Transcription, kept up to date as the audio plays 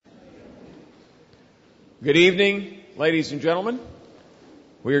Good evening, ladies and gentlemen.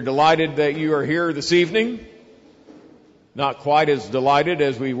 We are delighted that you are here this evening. Not quite as delighted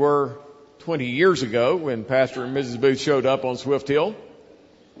as we were 20 years ago when Pastor and Mrs. Booth showed up on Swift Hill,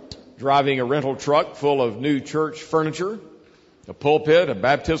 driving a rental truck full of new church furniture, a pulpit, a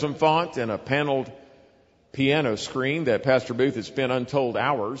baptism font, and a paneled piano screen that Pastor Booth had spent untold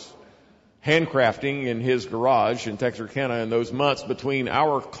hours handcrafting in his garage in Texarkana in those months between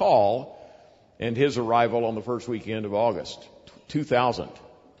our call and his arrival on the first weekend of August 2000.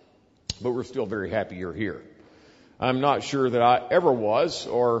 But we're still very happy you're here. I'm not sure that I ever was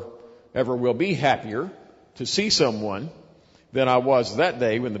or ever will be happier to see someone than I was that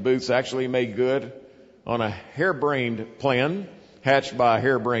day when the Booths actually made good on a harebrained plan hatched by a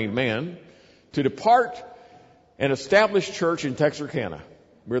harebrained man to depart and establish church in Texarkana,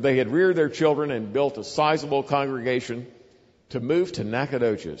 where they had reared their children and built a sizable congregation, to move to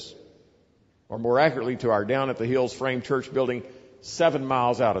Nacogdoches, or more accurately to our Down at the Hills frame church building 7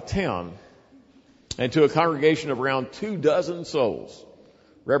 miles out of town, and to a congregation of around 24 souls,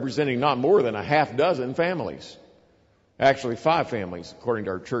 representing not more than a half dozen families. Actually 5 families, according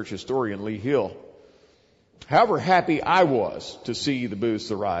to our church historian Lee Hill. However happy I was to see the Booths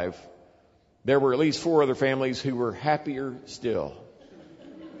arrive, there were at least 4 other families who were happier still.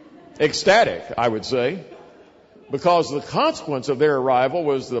 Ecstatic, I would say, because the consequence of their arrival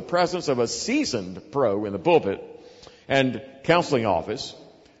was the presence of a seasoned pro in the pulpit and counseling office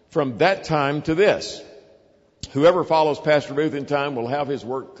from that time to this. Whoever follows Pastor Booth in time will have his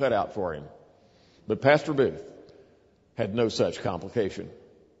work cut out for him. But Pastor Booth had no such complication.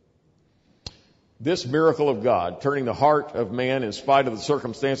 This miracle of God, turning the heart of man in spite of the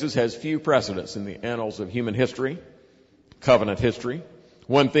circumstances, has few precedents in the annals of human history, covenant history.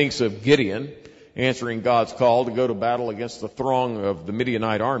 One thinks of Gideon answering God's call to go to battle against the throng of the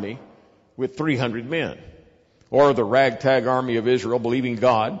Midianite army with 300 men. Or the ragtag army of Israel believing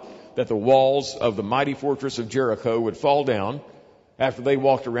God that the walls of the mighty fortress of Jericho would fall down after they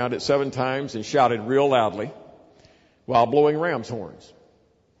walked around it 7 times and shouted real loudly while blowing ram's horns.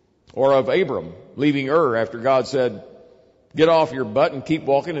 Or of Abram leaving Ur after God said, "Get off your butt and keep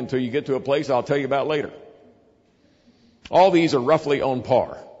walking until you get to a place I'll tell you about later." All these are roughly on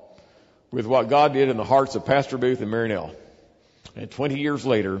par with what God did in the hearts of Pastor Booth and Mary Nell. And 20 years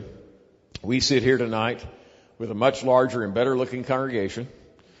later, we sit here tonight with a much larger and better looking congregation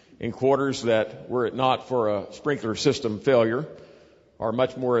in quarters that, were it not for a sprinkler system failure, are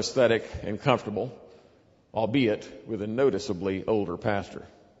much more aesthetic and comfortable, albeit with a noticeably older pastor.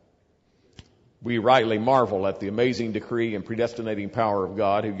 We rightly marvel at the amazing decree and predestinating power of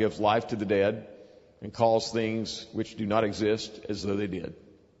God, who gives life to the dead and calls things which do not exist as though they did.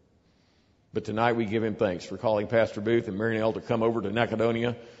 But tonight we give him thanks for calling Pastor Booth and Mary Nell to come over to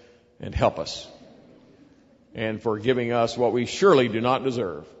Nacadonia and help us, and for giving us what we surely do not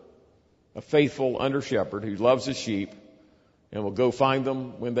deserve, a faithful under shepherd who loves his sheep and will go find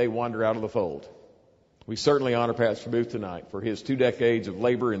them when they wander out of the fold. We certainly honor Pastor Booth tonight for his 2 decades of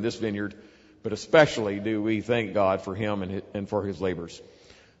labor in this vineyard, but especially do we thank God for him and for his labors.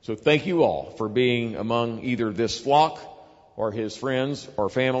 So thank you all for being among either this flock or his friends or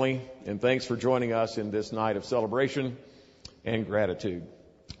family, and thanks for joining us in this night of celebration and gratitude.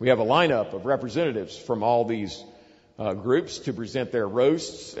 We have a lineup of representatives from all these groups to present their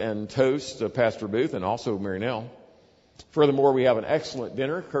roasts and toasts to Pastor Booth and also Mary Nell. Furthermore, we have an excellent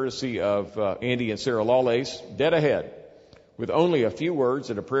dinner courtesy of Andy and Sarah Lawlace, dead ahead, with only a few words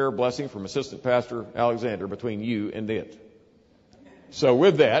and a prayer blessing from Assistant Pastor Alexander between you and it. So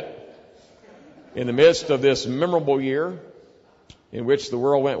with that, in the midst of this memorable year in which the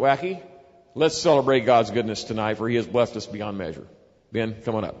world went wacky, let's celebrate God's goodness tonight, for he has blessed us beyond measure. Ben,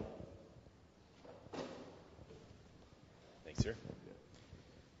 come on up. Thanks, sir.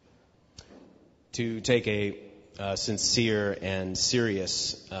 To take a sincere and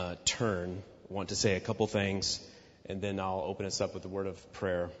serious turn, I want to say a couple things, and then I'll open us up with a word of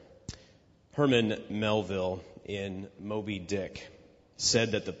prayer. Herman Melville in Moby Dick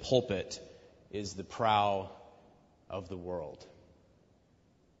said that the pulpit is the prow of the world.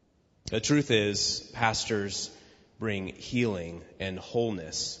 The truth is, pastors bring healing and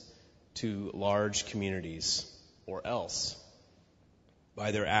wholeness to large communities, or else,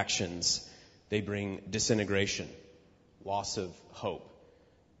 by their actions, they bring disintegration, loss of hope,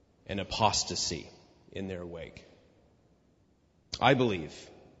 and apostasy in their wake. I believe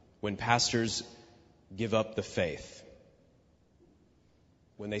when pastors give up the faith,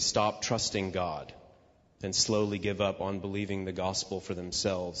 when they stop trusting God and slowly give up on believing the gospel for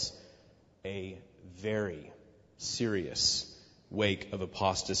themselves, a very serious wake of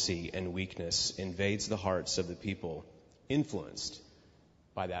apostasy and weakness invades the hearts of the people influenced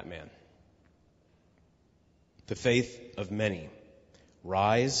by that man. The faith of many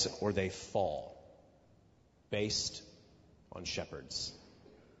rise or they fall based on shepherds.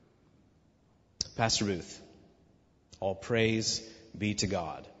 Pastor Booth, all praise be to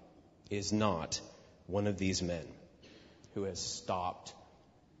God, is not one of these men who has stopped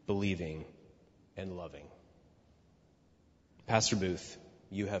believing and loving. Pastor Booth,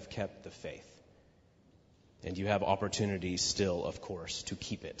 you have kept the faith. And you have opportunity still, of course, to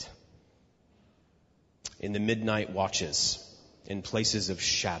keep it. In the midnight watches, in places of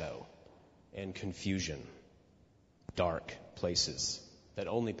shadow and confusion, dark places that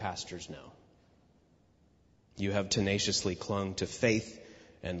only pastors know, you have tenaciously clung to faith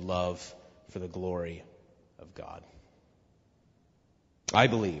and love for the glory of God. I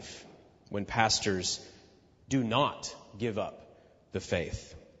believe when pastors do not give up the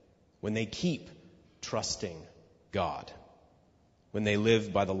faith, when they keep trusting God, when they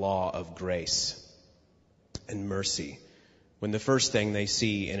live by the law of grace and mercy, when the first thing they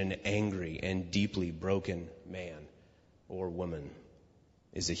see in an angry and deeply broken man or woman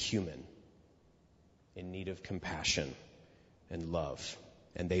is a human in need of compassion and love,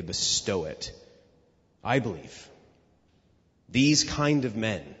 and they bestow it, I believe these kind of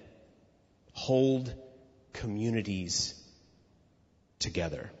men hold communities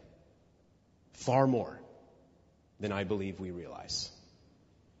together far more than I believe we realize.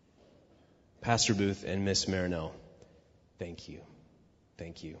 Pastor Booth and Miss Marinell, thank you.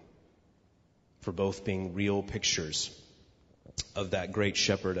 Thank you for both being real pictures of that great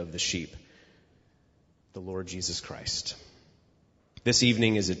shepherd of the sheep, the Lord Jesus Christ. This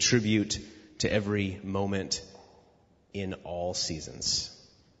evening is a tribute to every moment in all seasons,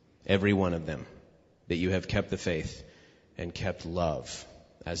 every one of them, that you have kept the faith and kept love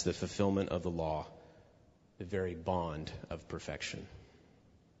as the fulfillment of the law, the very bond of perfection.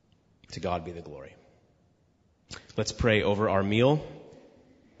 To God be the glory. Let's pray over our meal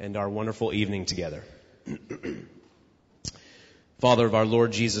and our wonderful evening together. Father of our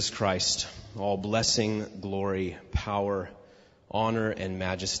Lord Jesus Christ, all blessing, glory, power, honor, and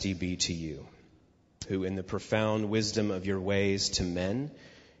majesty be to you, who in the profound wisdom of your ways to men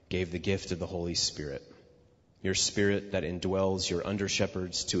gave the gift of the Holy Spirit, your Spirit that indwells your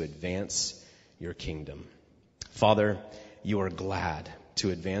under-shepherds to advance your kingdom. Father, you are glad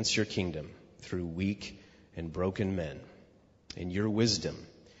to advance your kingdom through weak and broken men. In your wisdom,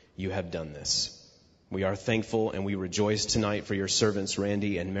 you have done this. We are thankful and we rejoice tonight for your servants,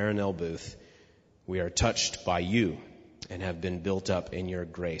 Randy and Marinell Booth. We are touched by you and have been built up in your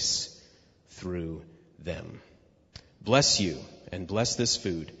grace through them. Bless you and bless this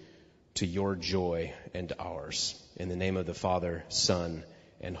food to your joy and ours. In the name of the Father, Son,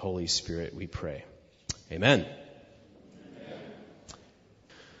 and Holy Spirit we pray. Amen.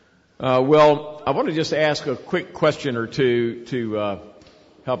 Well, I want to just ask a quick question or two to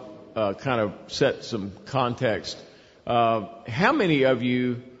help kind of set some context. How many of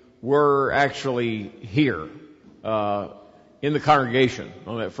you were actually here in the congregation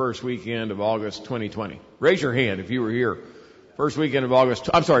on that first weekend of August 2020? Raise your hand if you were here. First weekend of August,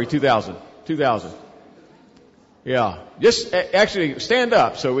 2000. Yeah. Just actually stand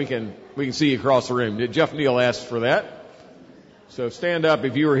up so we can see you across the room. Did Jeff Neal ask for that? So stand up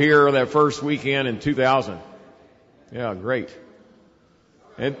if you were here that first weekend in 2000. Yeah, great.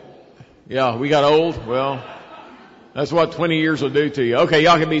 And yeah, we got old. Well, that's what 20 years will do to you. Okay,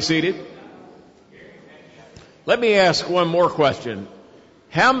 y'all can be seated. Let me ask one more question.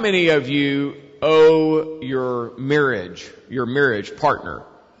 How many of you owe your marriage partner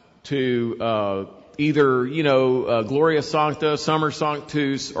to either, Gloria Sancta, Summer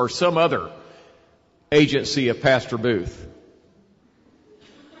Sanctus, or some other agency of Pastor Booth?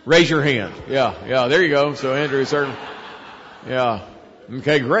 Raise your hand. Yeah, there you go. So Andrew, certainly. Yeah.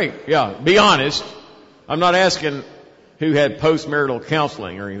 Okay, great. Yeah, be honest. I'm not asking who had postmarital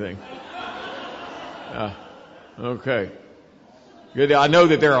counseling or anything. Okay. Good. I know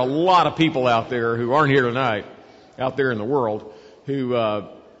that there are a lot of people out there who aren't here tonight, out there in the world, who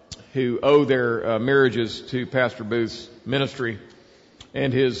owe their marriages to Pastor Booth's ministry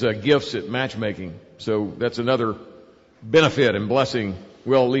and his gifts at matchmaking. So that's another benefit and blessing.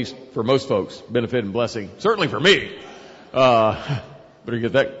 Well, at least for most folks, benefit and blessing. Certainly for me. Better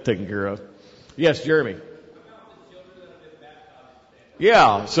get that taken care of. Yes, Jeremy.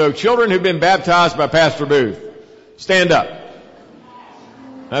 Yeah, so children who've been baptized by Pastor Booth, stand up.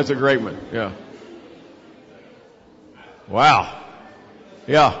 That's a great one. Yeah. Wow.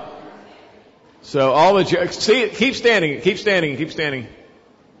 Yeah. So all the keep standing.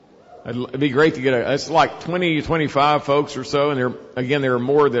 It'd be great to get it's like 20, 25 folks or so, and there are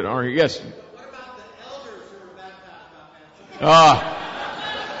more that aren't here. Yes. What about the elders who were baptized by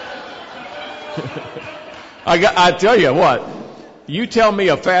baptism? I tell you what, you tell me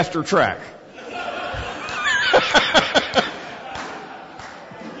a faster track.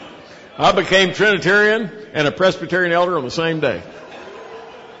 I became Trinitarian and a Presbyterian elder on the same day.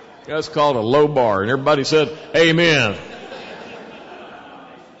 That's called a low bar, and everybody said, amen.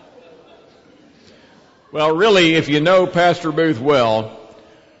 Well, really, if you know Pastor Booth well,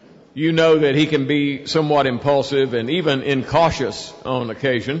 you know that he can be somewhat impulsive and even incautious on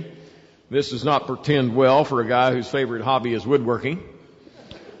occasion. This does not portend well for a guy whose favorite hobby is woodworking.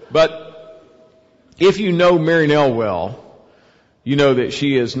 But if you know Mary Nell well, you know that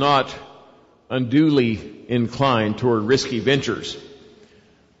she is not unduly inclined toward risky ventures.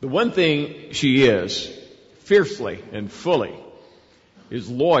 The one thing she is, fiercely and fully, is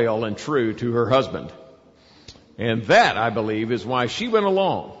loyal and true to her husband. And that, I believe, is why she went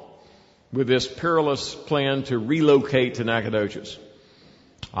along with this perilous plan to relocate to Nacogdoches.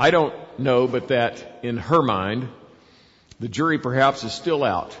 I don't know, but that in her mind, the jury perhaps is still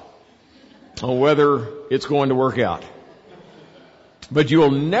out on whether it's going to work out. But you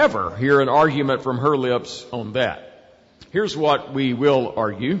will never hear an argument from her lips on that. Here's what we will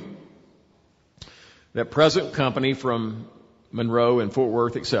argue. That present company from Monroe and Fort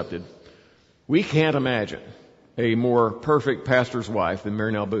Worth accepted, we can't imagine a more perfect pastor's wife than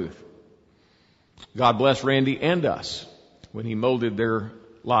Mary Nell Booth. God bless Randy and us when he molded their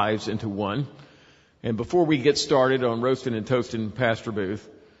lives into one. And before we get started on roasting and toasting Pastor Booth,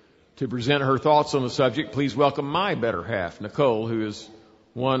 to present her thoughts on the subject, please welcome my better half, Nicole, who is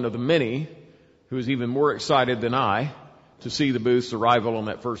one of the many who is even more excited than I to see the Booth's arrival on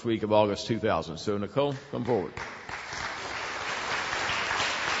that first week of August 2000. So, Nicole, come forward.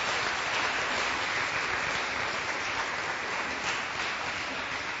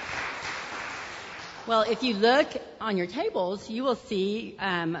 Well, if you look on your tables, you will see,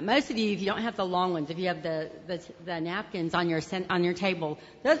 most of you, if you don't have the long ones, if you have the napkins on your table,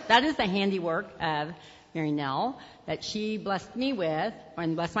 that is the handiwork of Mary Nell that she blessed me with,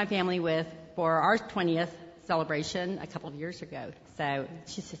 and blessed my family with, for our 20th celebration a couple of years ago. So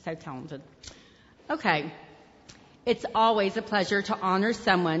she's just so talented. Okay. It's always a pleasure to honor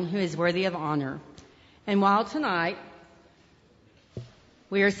someone who is worthy of honor. And while tonight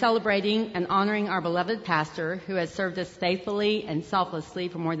we are celebrating and honoring our beloved pastor who has served us faithfully and selflessly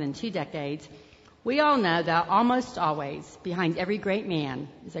for more than 2 decades, we all know that almost always behind every great man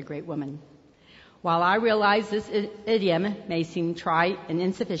is a great woman. While I realize this idiom may seem trite and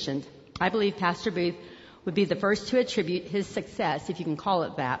insufficient, I believe Pastor Booth would be the first to attribute his success, if you can call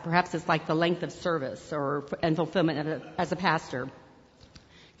it that, perhaps it's like the length of service and fulfillment as a pastor,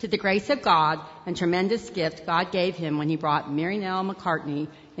 to the grace of God and tremendous gift God gave him when he brought Mary Nell McCartney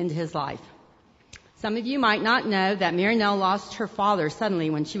into his life. Some of you might not know that Mary Nell lost her father suddenly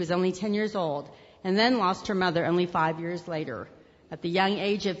when she was only 10 years old, and then lost her mother only 5 years later. At the young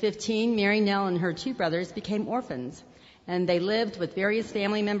age of 15, Mary Nell and her 2 brothers became orphans, and they lived with various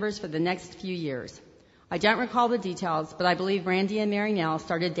family members for the next few years. I don't recall the details, but I believe Randy and Mary Nell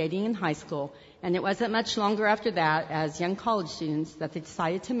started dating in high school, and it wasn't much longer after that, as young college students, that they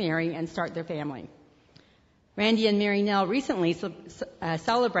decided to marry and start their family. Randy and Mary Nell recently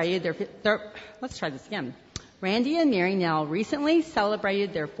celebrated let's try this again. Randy and Mary Nell recently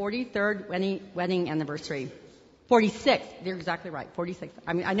celebrated their 43rd wedding anniversary. 46th. They're exactly right. 46th.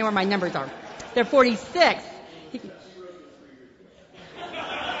 I mean, I know where my numbers are. They're 46th.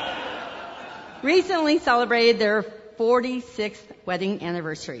 Recently celebrated their 46th wedding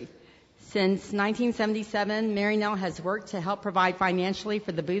anniversary. Since 1977, Mary Nell has worked to help provide financially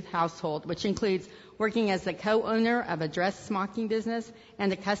for the Booth household, which includes working as the co-owner of a dress smocking business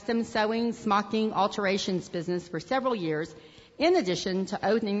and a custom sewing smocking alterations business for several years, in addition to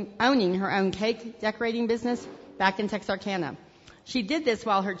owning her own cake decorating business back in Texarkana. She did this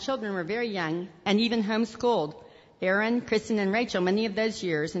while her children were very young and even homeschooled Aaron, Kristen, and Rachel many of those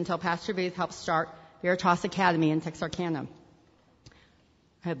years until Pastor Booth helped start Veritas Academy in Texarkana.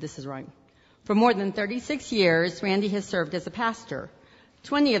 I hope this is right. For more than 36 years, Randy has served as a pastor.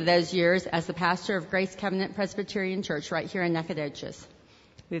 20 of those years as the pastor of Grace Covenant Presbyterian Church right here in Nacogdoches.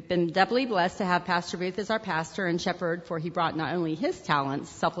 We've been doubly blessed to have Pastor Booth as our pastor and shepherd, for he brought not only his talents,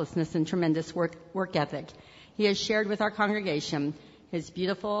 selflessness, and tremendous work ethic. He has shared with our congregation his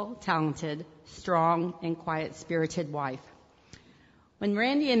beautiful, talented, strong, and quiet-spirited wife. When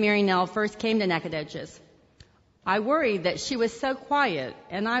Randy and Mary Nell first came to Nacogdoches, I worried that she was so quiet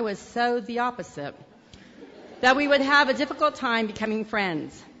and I was so the opposite, that we would have a difficult time becoming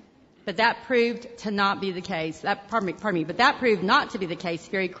friends. But that proved to not be the case. But that proved not to be the case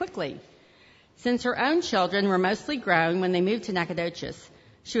very quickly. Since her own children were mostly grown when they moved to Nacogdoches,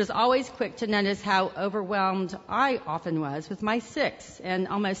 she was always quick to notice how overwhelmed I often was with my 6 and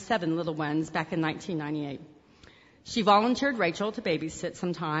almost 7 little ones back in 1998. She volunteered Rachel to babysit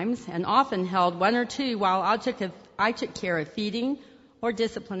sometimes and often held 1 or 2 while I took care of feeding or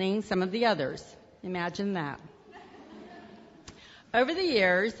disciplining some of the others. Imagine that. Over the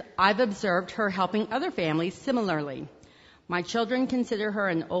years, I've observed her helping other families similarly. My children consider her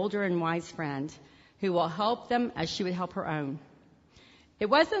an older and wise friend who will help them as she would help her own. It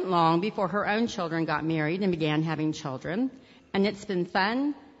wasn't long before her own children got married and began having children, and it's been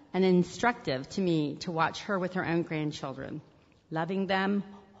fun and instructive to me to watch her with her own grandchildren, loving them,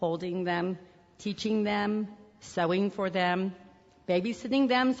 holding them, teaching them, sewing for them, babysitting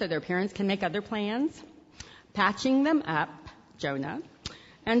them so their parents can make other plans, patching them up, Jonah,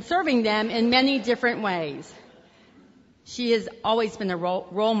 and serving them in many different ways. She has always been a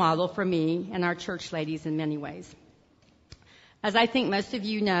role model for me and our church ladies in many ways. As I think most of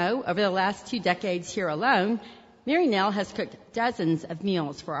you know, over the last 2 decades here alone, Mary Nell has cooked dozens of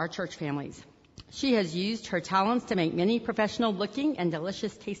meals for our church families. She has used her talents to make many professional-looking and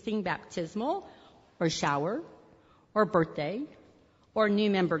delicious-tasting baptismal or shower or birthday or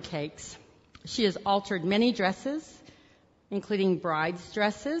new member cakes. She has altered many dresses, including bride's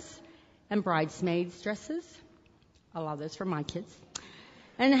dresses and bridesmaids' dresses. A lot of those for my kids.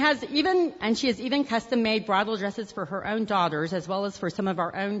 And she has even custom-made bridal dresses for her own daughters, as well as for some of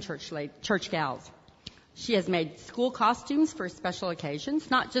our own church gals. She has made school costumes for special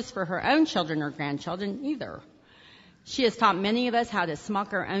occasions, not just for her own children or grandchildren either. She has taught many of us how to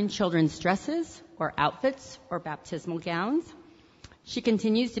smock our own children's dresses or outfits or baptismal gowns. She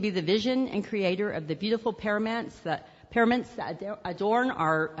continues to be the vision and creator of the beautiful paraments that adorn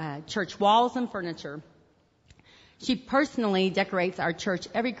our church walls and furniture. She personally decorates our church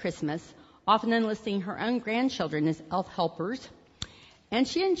every Christmas, often enlisting her own grandchildren as elf helpers. And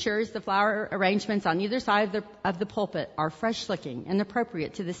she ensures the flower arrangements on either side of the pulpit are fresh-looking and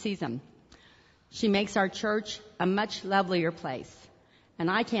appropriate to the season. She makes our church a much lovelier place. And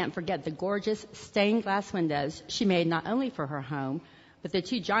I can't forget the gorgeous stained glass windows she made not only for her home, but the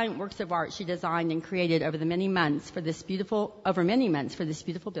 2 giant works of art she designed and created over many months for this beautiful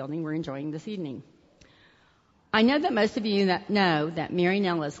building we're enjoying this evening. I know that most of you know that Mary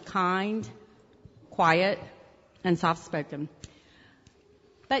Nell is kind, quiet, and soft-spoken.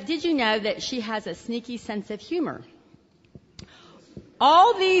 But did you know that she has a sneaky sense of humor?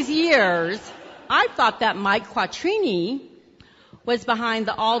 All these years, I thought that Mike Quattrini was behind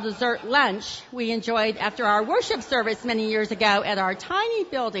the all-dessert lunch we enjoyed after our worship service many years ago at our tiny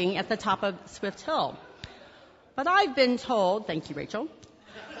building at the top of Swift Hill. But I've been told, thank you, Rachel,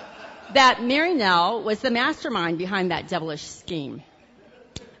 that Mary Nell was the mastermind behind that devilish scheme.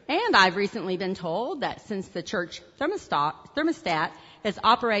 And I've recently been told that since the church thermostat is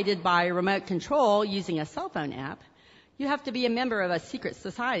operated by remote control using a cell phone app, you have to be a member of a secret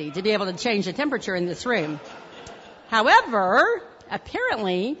society to be able to change the temperature in this room. However,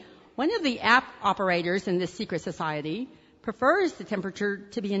 apparently, one of the app operators in this secret society prefers the temperature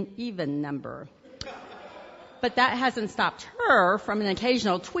to be an even number. But that hasn't stopped her from an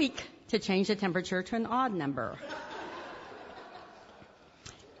occasional tweak to change the temperature to an odd number.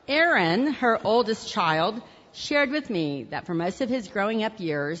 Aaron, her oldest child, shared with me that for most of his growing up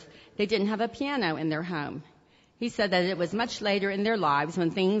years, they didn't have a piano in their home. He said that it was much later in their lives,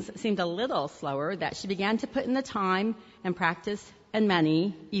 when things seemed a little slower, that she began to put in the time and practice and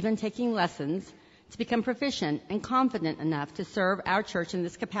money, even taking lessons, to become proficient and confident enough to serve our church in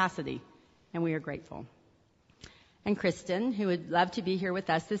this capacity. And we are grateful. And Kristen, who would love to be here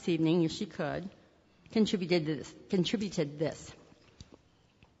with us this evening if she could, contributed this.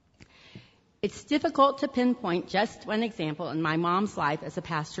 It's difficult to pinpoint just one example in my mom's life as a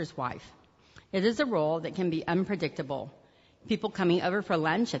pastor's wife. It is a role that can be unpredictable. People coming over for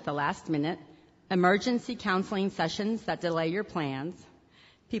lunch at the last minute, emergency counseling sessions that delay your plans,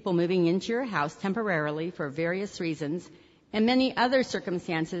 people moving into your house temporarily for various reasons, and many other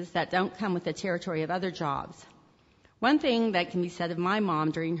circumstances that don't come with the territory of other jobs. One thing that can be said of my mom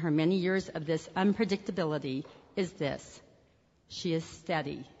during her many years of this unpredictability is this: she is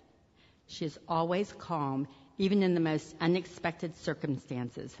steady. She is always calm, even in the most unexpected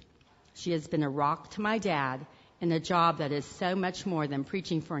circumstances. She has been a rock to my dad in a job that is so much more than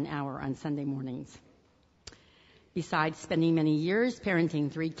preaching for an hour on Sunday mornings. Besides spending many years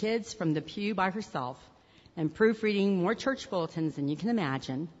parenting 3 kids from the pew by herself, and proofreading more church bulletins than you can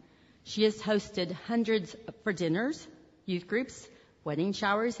imagine. She has hosted hundreds for dinners, youth groups, wedding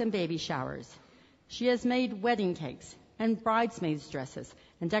showers, and baby showers. She has made wedding cakes and bridesmaids' dresses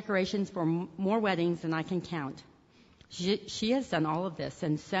and decorations for more weddings than I can count. She has done all of this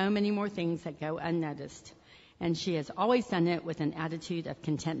and so many more things that go unnoticed. And she has always done it with an attitude of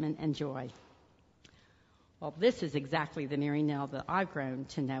contentment and joy. Well, this is exactly the Mary Nell that I've grown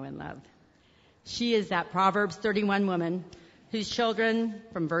to know and love. She is that Proverbs 31 woman whose children,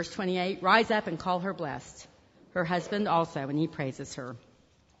 from verse 28, rise up and call her blessed. Her husband also, and he praises her.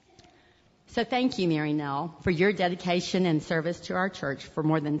 So thank you, Mary Nell, for your dedication and service to our church for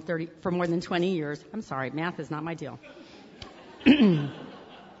more than 20 years. I'm sorry, math is not my deal. I'm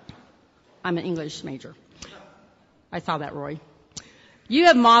an English major. I saw that, Roy. You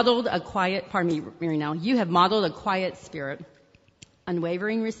have modeled Mary Nell, you have modeled a quiet spirit,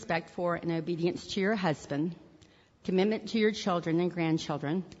 unwavering respect for and obedience to your husband, commitment to your children and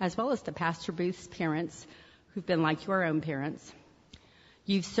grandchildren, as well as to Pastor Booth's parents, who've been like your own parents.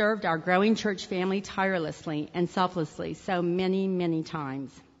 You've served our growing church family tirelessly and selflessly so many, many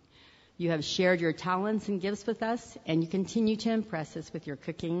times. You have shared your talents and gifts with us, and you continue to impress us with your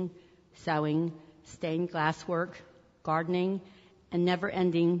cooking, sewing, stained glass work, gardening, and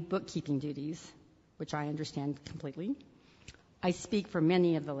never-ending bookkeeping duties, which I understand completely. I speak for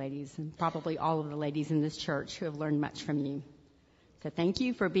many of the ladies, and probably all of the ladies in this church who have learned much from you. So thank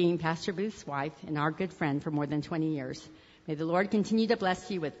you for being Pastor Booth's wife and our good friend for more than 20 years. May the Lord continue to bless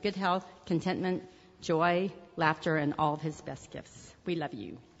you with good health, contentment, joy, laughter, and all of his best gifts. We love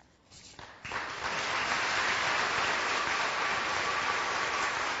you.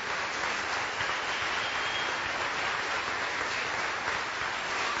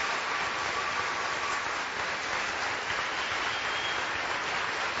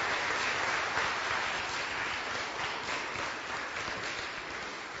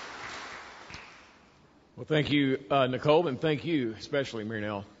 Well, thank you, Nicole, and thank you, especially Mary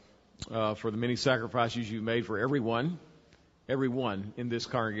Nell, for the many sacrifices you've made for everyone in this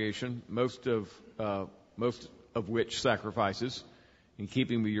congregation, most of which sacrifices, in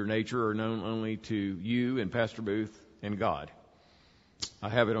keeping with your nature, are known only to you and Pastor Booth and God. I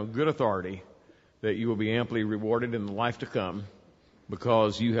have it on good authority that you will be amply rewarded in the life to come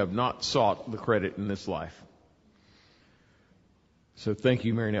because you have not sought the credit in this life. So thank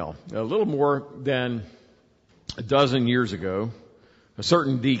you, Mary Nell. A little more than a dozen years ago, a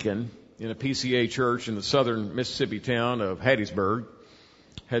certain deacon in a PCA church in the southern Mississippi town of Hattiesburg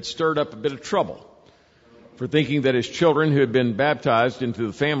had stirred up a bit of trouble for thinking that his children who had been baptized into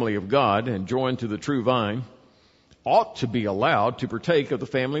the family of God and joined to the true vine ought to be allowed to partake of the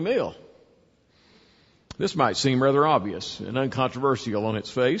family meal. This might seem rather obvious and uncontroversial on its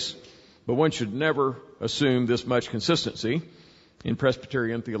face, but one should never assume this much consistency in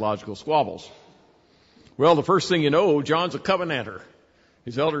Presbyterian theological squabbles. Well, the first thing you know, John's a covenanter.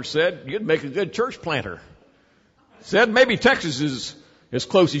 His elders said, you'd make a good church planter. Said, maybe Texas is as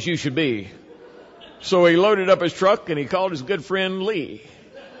close as you should be. So he loaded up his truck and he called his good friend Lee.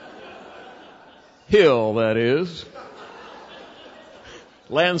 Hill, that is.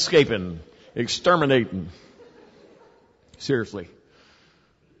 Landscaping, exterminating. Seriously.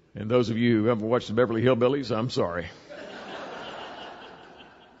 And those of you who haven't watched the Beverly Hillbillies, I'm sorry.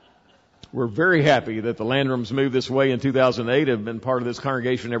 We're very happy that the Landrums moved this way in 2008, have been part of this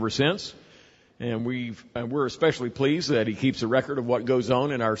congregation ever since. And we're especially pleased that he keeps a record of what goes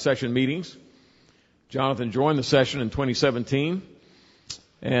on in our session meetings. Jonathan joined the session in 2017,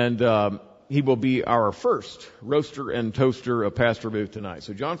 and he will be our first roaster and toaster of Pastor Booth tonight.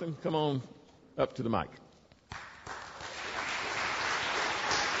 So Jonathan, come on up to the mic.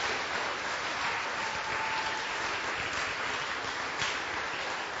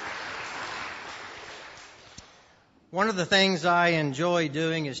 One of the things I enjoy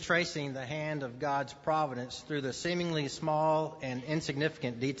doing is tracing the hand of God's providence through the seemingly small and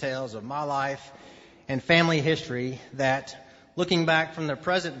insignificant details of my life and family history that, looking back from the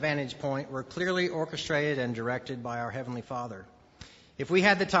present vantage point, were clearly orchestrated and directed by our Heavenly Father. If we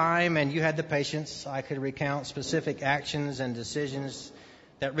had the time and you had the patience, I could recount specific actions and decisions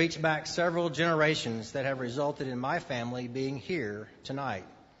that reach back several generations that have resulted in my family being here tonight.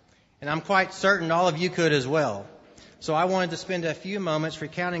 And I'm quite certain all of you could as well. So I wanted to spend a few moments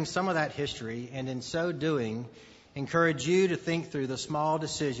recounting some of that history, and in so doing, encourage you to think through the small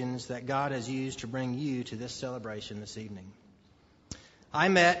decisions that God has used to bring you to this celebration this evening. I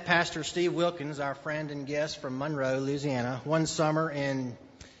met Pastor Steve Wilkins, our friend and guest from Monroe, Louisiana, one summer in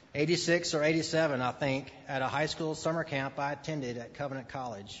 86 or 87, I think, at a high school summer camp I attended at Covenant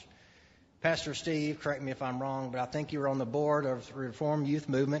College. Pastor Steve, correct me if I'm wrong, but I think you were on the board of the Reformed Youth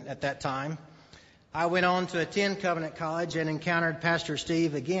Movement at that time. I went on to attend Covenant College and encountered Pastor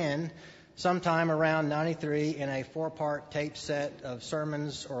Steve again sometime around 93 in a 4-part tape set of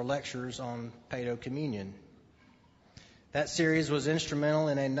sermons or lectures on Paedo Communion. That series was instrumental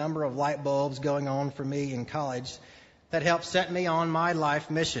in a number of light bulbs going on for me in college that helped set me on my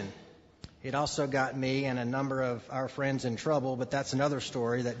life mission. It also got me and a number of our friends in trouble, but that's another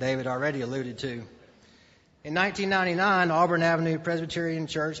story that David already alluded to. In 1999, Auburn Avenue Presbyterian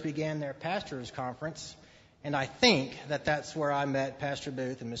Church began their pastors' conference, and I think that that's where I met Pastor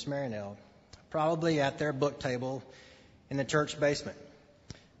Booth and Miss Marinell, probably at their book table in the church basement.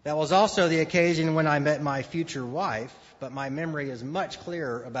 That was also the occasion when I met my future wife, but my memory is much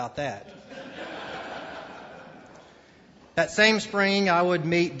clearer about that. That same spring, I would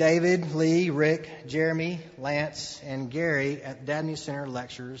meet David, Lee, Rick, Jeremy, Lance, and Gary at Dabney Center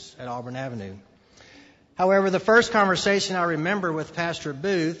lectures at Auburn Avenue. However, the first conversation I remember with Pastor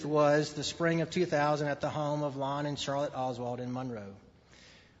Booth was the spring of 2000 at the home of Lon and Charlotte Oswald in Monroe.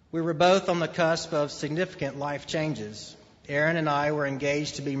 We were both on the cusp of significant life changes. Aaron and I were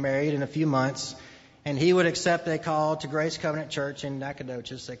engaged to be married in a few months, and he would accept a call to Grace Covenant Church in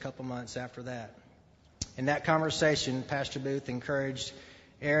Nacogdoches a couple months after that. In that conversation, Pastor Booth encouraged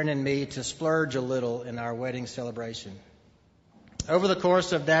Aaron and me to splurge a little in our wedding celebration. Over the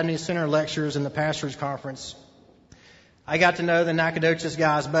course of Dabney Center lectures and the pastors' conference, I got to know the Nacogdoches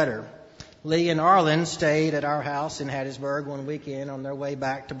guys better. Lee and Arlen stayed at our house in Hattiesburg one weekend on their way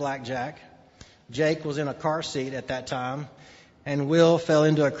back to Blackjack. Jake was in a car seat at that time, and Will fell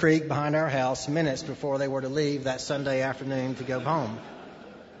into a creek behind our house minutes before they were to leave that Sunday afternoon to go home.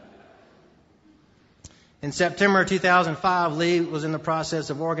 In September 2005, Lee was in the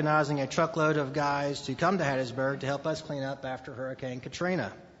process of organizing a truckload of guys to come to Hattiesburg to help us clean up after Hurricane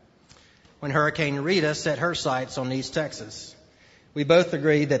Katrina, when Hurricane Rita set her sights on East Texas. We both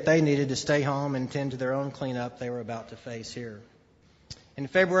agreed that they needed to stay home and tend to their own cleanup they were about to face here. In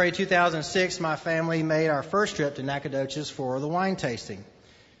February 2006, my family made our first trip to Nacogdoches for the wine tasting.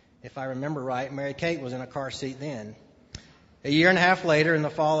 If I remember right, Mary Kate was in a car seat then. A year and a half later, in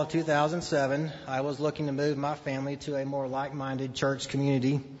the fall of 2007, I was looking to move my family to a more like-minded church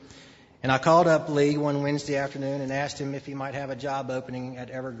community, and I called up Lee one Wednesday afternoon and asked him if he might have a job opening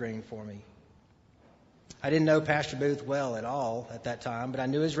at Evergreen for me. I didn't know Pastor Booth well at all at that time, but I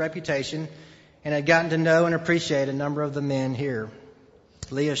knew his reputation and had gotten to know and appreciate a number of the men here.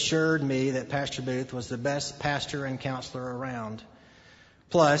 Lee assured me that Pastor Booth was the best pastor and counselor around.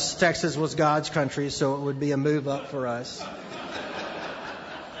 Plus, Texas was God's country, so it would be a move up for us.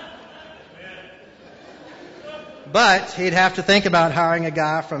 But he'd have to think about hiring a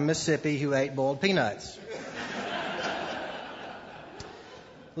guy from Mississippi who ate boiled peanuts.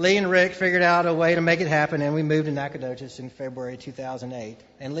 Lee and Rick figured out a way to make it happen, and we moved to Nacogdoches in February 2008.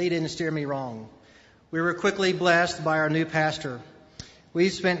 And Lee didn't steer me wrong. We were quickly blessed by our new pastor. We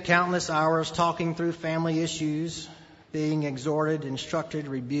spent countless hours talking through family issues, being exhorted, instructed,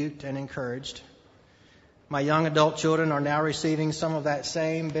 rebuked, and encouraged. My young adult children are now receiving some of that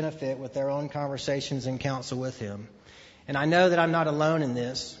same benefit with their own conversations and counsel with him. And I know that I'm not alone in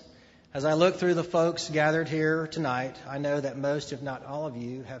this. As I look through the folks gathered here tonight, I know that most, if not all of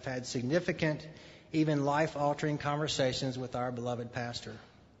you, have had significant, even life-altering conversations with our beloved pastor.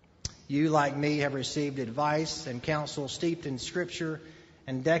 You, like me, have received advice and counsel steeped in Scripture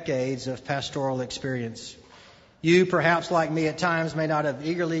and decades of pastoral experience. You, perhaps like me at times, may not have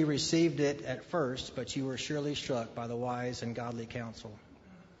eagerly received it at first, but you were surely struck by the wise and godly counsel.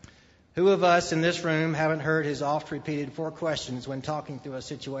 Who of us in this room haven't heard his oft-repeated 4 questions when talking through a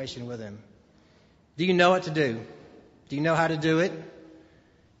situation with him? Do you know what to do? Do you know how to do it?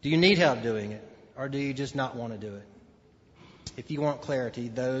 Do you need help doing it? Or do you just not want to do it? If you want clarity,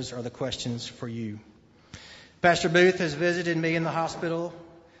 those are the questions for you. Pastor Booth has visited me in the hospital,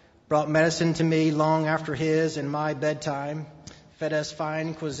 brought medicine to me long after his and my bedtime, fed us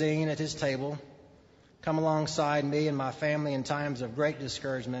fine cuisine at his table, come alongside me and my family in times of great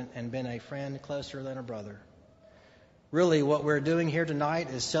discouragement, and been a friend closer than a brother. Really, what we're doing here tonight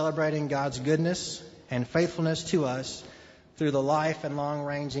is celebrating God's goodness and faithfulness to us through the life and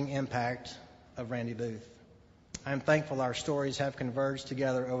long-ranging impact of Randy Booth. I'm thankful our stories have converged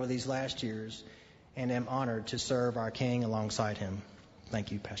together over these last years, and am honored to serve our King alongside him.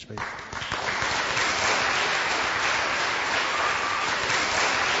 Thank you, Pastor Booth.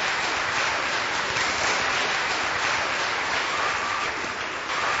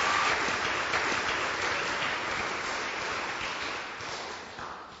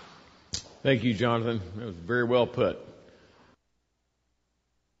 Thank you, Jonathan. That was very well put.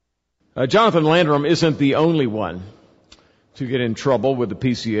 Jonathan Landrum isn't the only one to get in trouble with the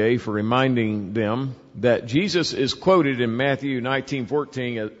PCA for reminding them that Jesus is quoted in Matthew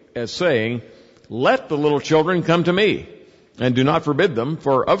 19:14 as saying, "Let the little children come to me, and do not forbid them,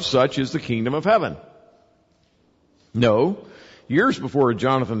 for of such is the kingdom of heaven." No, years before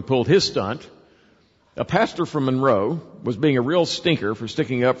Jonathan pulled his stunt, a pastor from Monroe was being a real stinker for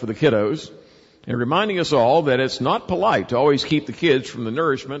sticking up for the kiddos and reminding us all that it's not polite to always keep the kids from the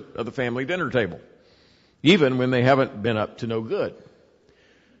nourishment of the family dinner table, even when they haven't been up to no good.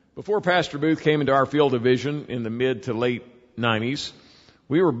 Before Pastor Booth came into our field of vision in the mid to late 90s,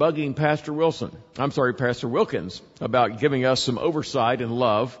 we were bugging Pastor Wilkins about giving us some oversight and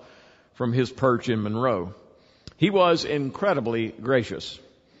love from his perch in Monroe. He was incredibly gracious.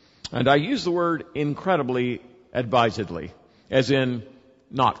 And I use the word incredibly advisedly, as in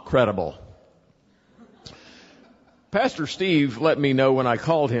not credible. Pastor Steve let me know when I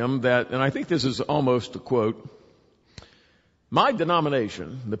called him that, and I think this is almost a quote, "My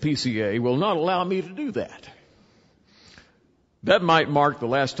denomination, the PCA, will not allow me to do that." That might mark the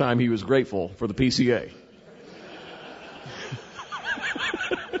last time he was grateful for the PCA.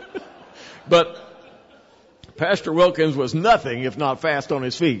 But Pastor Wilkins was nothing if not fast on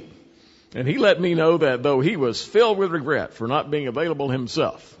his feet. And he let me know that though he was filled with regret for not being available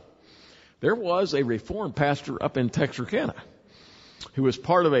himself, there was a Reformed pastor up in Texarkana who was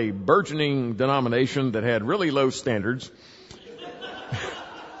part of a burgeoning denomination that had really low standards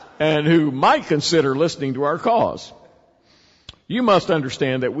and who might consider listening to our cause. You must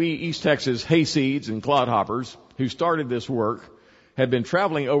understand that we East Texas hayseeds and clodhoppers who started this work had been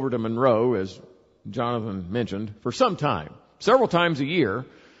traveling over to Monroe, as Jonathan mentioned, for some time, several times a year,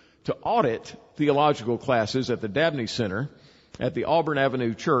 to audit theological classes at the Dabney Center at the Auburn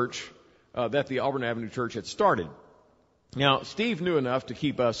Avenue Church that the Auburn Avenue Church had started. Now, Steve knew enough to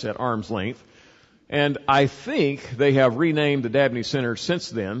keep us at arm's length, and I think they have renamed the Dabney Center since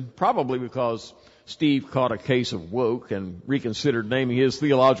then, probably because Steve caught a case of woke and reconsidered naming his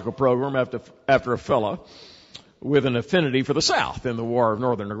theological program after a fella with an affinity for the South in the War of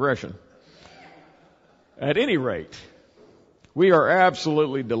Northern Aggression. At any rate, we are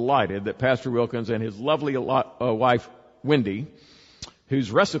absolutely delighted that Pastor Wilkins and his lovely wife, Wendy,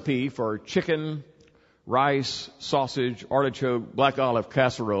 whose recipe for chicken, rice, sausage, artichoke, black olive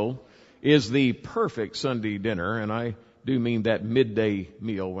casserole is the perfect Sunday dinner, and I do mean that midday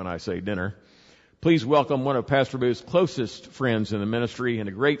meal when I say dinner. Please welcome one of Pastor Booth's closest friends in the ministry and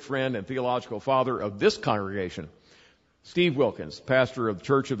a great friend and theological father of this congregation, Steve Wilkins, pastor of the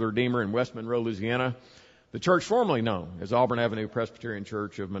Church of the Redeemer in West Monroe, Louisiana, the church formerly known as Auburn Avenue Presbyterian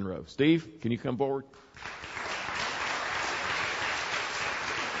Church of Monroe. Steve, can you come forward?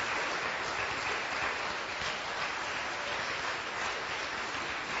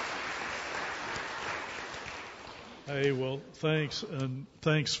 Hey, well, thanks, and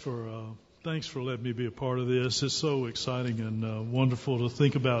thanks for letting me be a part of this. It's so exciting and wonderful to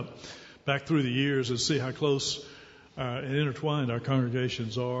think about back through the years and see how close and intertwined our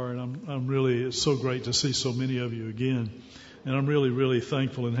congregations are. And I'm really, it's so great to see so many of you again. And I'm really, really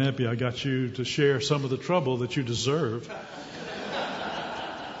thankful and happy I got you to share some of the trouble that you deserve.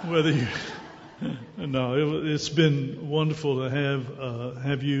 It's been wonderful to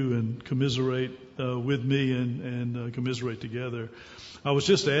have you and commiserate with me and commiserate together. I was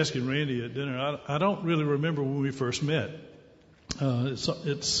just asking Randy at dinner. I don't really remember when we first met.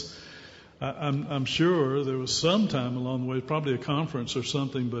 I'm sure there was some time along the way, probably a conference or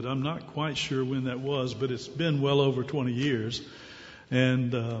something, but I'm not quite sure when that was. But it's been well over 20 years,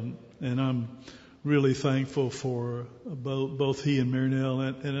 and I'm really thankful for both he and Marinell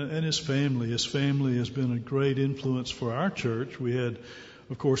and his family. His family has been a great influence for our church. We had,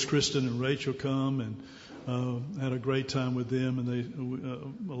 of course, Kristen and Rachel come and had a great time with them,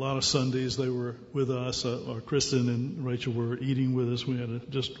 and a lot of Sundays they were with us. Or Kristen and Rachel were eating with us. We had a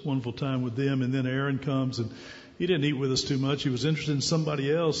just wonderful time with them. And then Aaron comes, and he didn't eat with us too much. He was interested in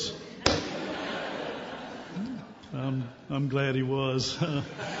somebody else. I'm glad he was.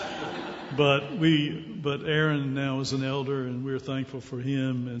 But Aaron now is an elder, and we're thankful for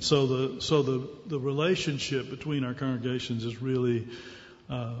him. And so the relationship between our congregations is really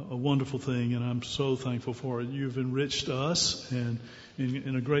a wonderful thing, and I'm so thankful for it. You've enriched us, and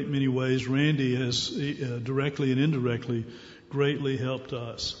in a great many ways, Randy has directly and indirectly greatly helped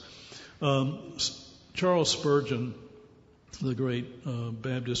us. Charles Spurgeon, the great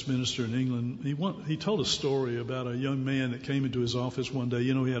Baptist minister in England, he told a story about a young man that came into his office one day.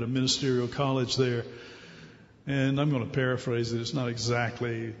 You know, he had a ministerial college there, and I'm going to paraphrase it. It's not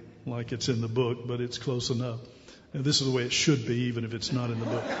exactly like it's in the book, but it's close enough. And this is the way it should be, even if it's not in the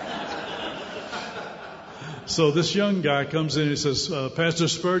book. So this young guy comes in and he says, Pastor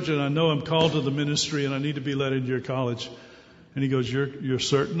Spurgeon, I know I'm called to the ministry and I need to be let into your college. And he goes, you're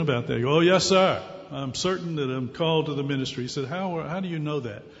certain about that? I go, oh, yes, sir. I'm certain that I'm called to the ministry. He said, how do you know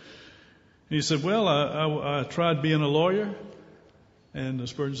that? And he said, well, I tried being a lawyer. And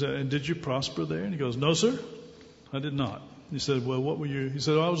Spurgeon said, and did you prosper there? And he goes, no, sir, I did not. He said, well, what were you? He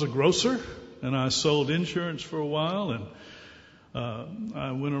said, I was a grocer and I sold insurance for a while. And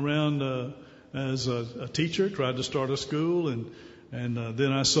I went around as a teacher, tried to start a school. And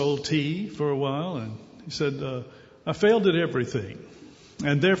then I sold tea for a while. And he said, I failed at everything.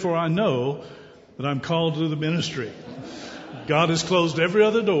 And therefore I know that I'm called to the ministry. God has closed every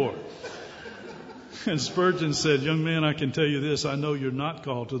other door. And Spurgeon said, young man, I can tell you this, I know you're not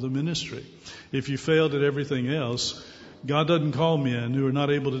called to the ministry. If you failed at everything else, God doesn't call men who are not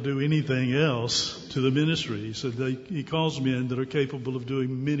able to do anything else to the ministry. He said He calls men that are capable of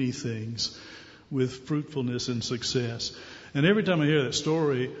doing many things with fruitfulness and success. And every time I hear that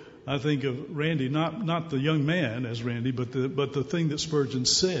story, I think of Randy, not the young man as Randy, but the thing that Spurgeon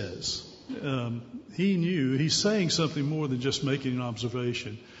says. He knew he's saying something more than just making an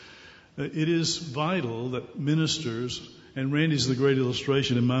observation. It is vital that ministers, and Randy's the great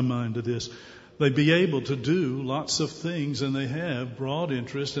illustration in my mind of this, they be able to do lots of things, and they have broad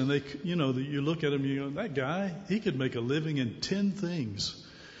interest, and they, you look at him, you go, that guy, he could make a living in 10 things.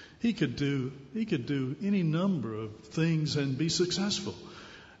 He could do any number of things and be successful.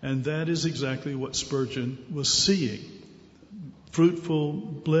 And that is exactly what Spurgeon was seeing. Fruitful,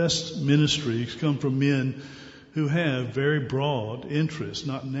 blessed ministries come from men who have very broad interest,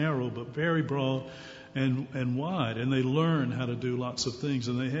 not narrow, but very broad and wide. And they learn how to do lots of things,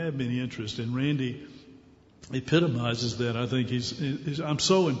 and they have many interests. And Randy epitomizes that. I think I'm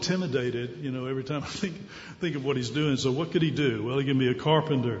so intimidated, every time I think of what he's doing. So what could he do? Well, he can be a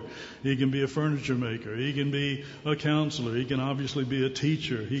carpenter. He can be a furniture maker. He can be a counselor. He can obviously be a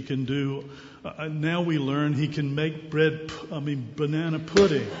teacher. He can do, now we learn he can make banana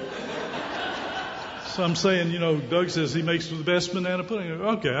pudding. So I'm saying, Doug says he makes the best banana pudding.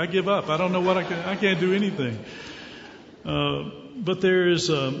 Okay, I give up. I don't know I can't do anything. But there's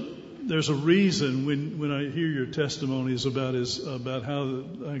a reason when I hear your testimonies about how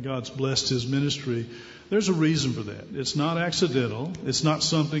God's blessed his ministry. There's a reason for that. It's not accidental. It's not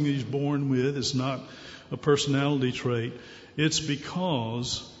something he's born with. It's not a personality trait. It's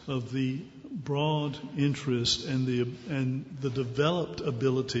because of the broad interest and the developed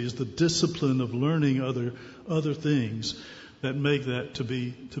abilities, the discipline of learning other things that make that to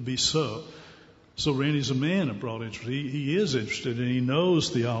be so. So Randy's a man of broad interest. He is interested, and he knows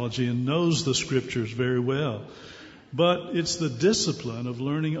theology and knows the scriptures very well. But it's the discipline of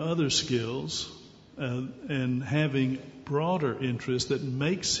learning other skills and having broader interest that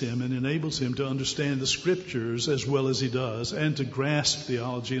makes him and enables him to understand the scriptures as well as he does, and to grasp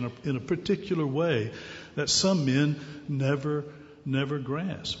theology in a particular way that some men never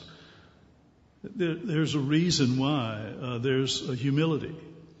grasp. There's a reason why there's a humility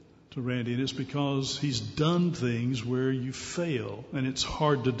to Randy, and it's because he's done things where you fail and it's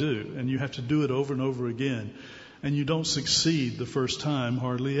hard to do, and you have to do it over and over again, and you don't succeed the first time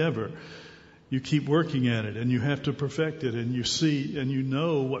hardly ever. You keep working at it, and you have to perfect it, and you see and you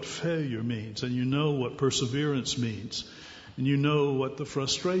know what failure means, and you know what perseverance means, and you know what the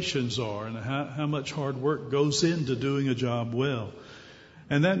frustrations are, and how much hard work goes into doing a job well.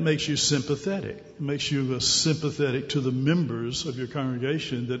 And that makes you sympathetic. It makes you sympathetic to the members of your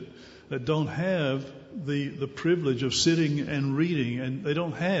congregation that don't have the privilege of sitting and reading, and they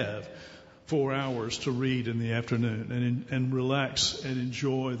don't have 4 hours to read in the afternoon and relax and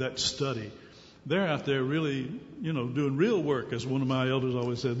enjoy that study. They're out there really, doing real work, as one of my elders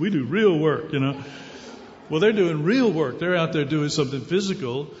always said. We do real work, Well, they're doing real work. They're out there doing something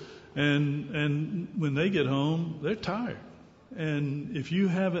physical, and when they get home, they're tired. And if you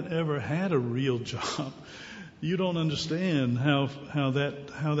haven't ever had a real job, you don't understand how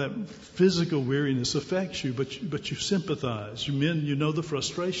that physical weariness affects you, but you sympathize. You know the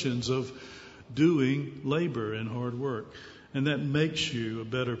frustrations of doing labor and hard work, and that makes you a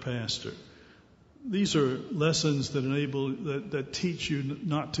better pastor. These are lessons that teach you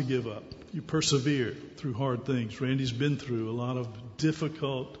not to give up. You persevere through hard things. Randy's been through a lot of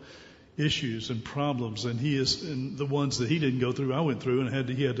difficult issues and problems, and the ones that he didn't go through, I went through, and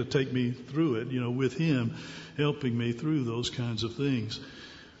he had to take me through it, with him helping me through those kinds of things.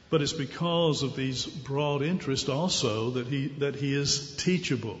 But it's because of these broad interests also that he is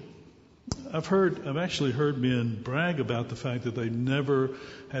teachable. I've actually heard men brag about the fact that they never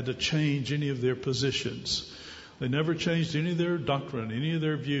had to change any of their positions. They never changed any of their doctrine, any of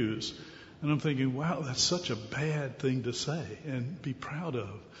their views. And I'm thinking, wow, that's such a bad thing to say and be proud of.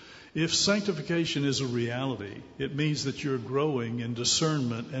 If sanctification is a reality, it means that you're growing in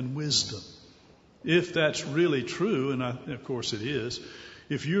discernment and wisdom. If that's really true, and of course it is,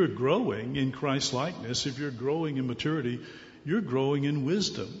 if you're growing in Christ likeness, if you're growing in maturity, you're growing in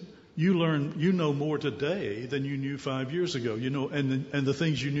wisdom. You know more today than you knew 5 years ago. And the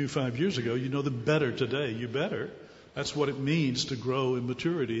things you knew 5 years ago, you know them better today. You better. That's what it means to grow in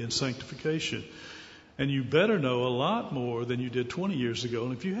maturity and sanctification. And you better know a lot more than you did 20 years ago.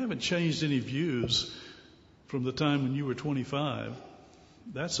 And if you haven't changed any views from the time when you were 25,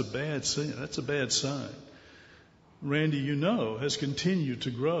 that's a bad sin. That's a bad sign. Randy, has continued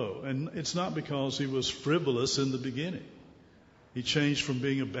to grow. And it's not because he was frivolous in the beginning. He changed from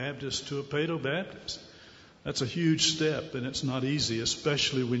being a Baptist to a Paedo-Baptist. That's a huge step, and it's not easy,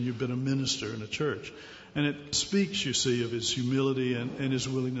 especially when you've been a minister in a church. And it speaks, you see, of his humility and his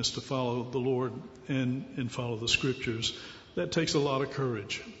willingness to follow the Lord and follow the Scriptures. That takes a lot of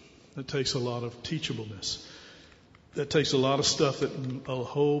courage. That takes a lot of teachableness. That takes a lot of stuff that a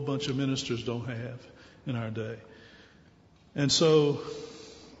whole bunch of ministers don't have in our day. And so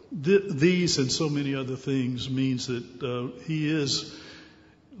these and so many other things means that he is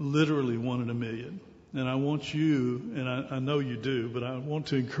literally one in a million. And I want you, and I know you do, but I want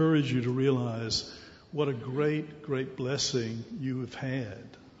to encourage you to realize what a great, great blessing you have had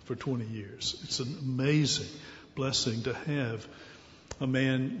for 20 years. It's an amazing blessing to have a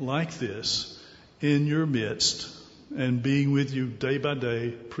man like this in your midst and being with you day by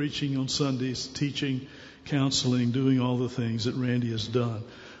day, preaching on Sundays, teaching, counseling, doing all the things that Randy has done.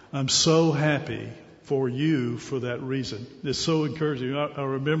 I'm so happy for you for that reason. It's so encouraging. I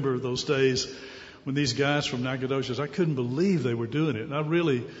remember those days when these guys from Nacogdoches, I couldn't believe they were doing it.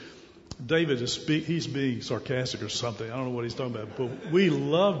 And David he's being sarcastic or something. I don't know what he's talking about. But we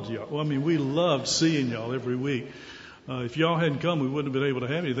loved y'all. We loved seeing y'all every week. If y'all hadn't come, we wouldn't have been able to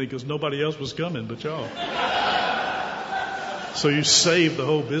have anything because nobody else was coming but y'all. So you saved the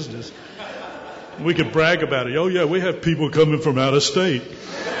whole business. We could brag about it. Oh, yeah, we have people coming from out of state.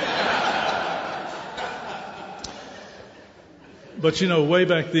 But, way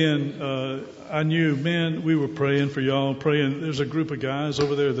back then, I knew, man, we were praying for y'all, praying. There's a group of guys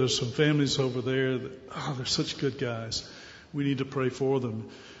over there. There's some families over there. They're such good guys. We need to pray for them.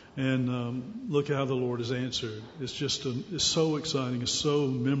 And look how the Lord has answered. It's so exciting. It's so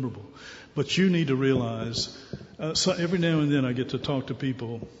memorable. But you need to realize, so every now and then I get to talk to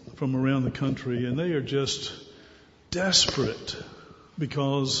people from around the country, and they are just desperate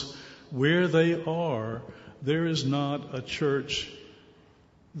because where they are, there is not a church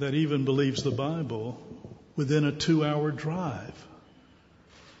that even believes the Bible within a 2-hour drive.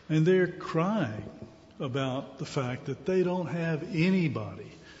 And they're crying about the fact that they don't have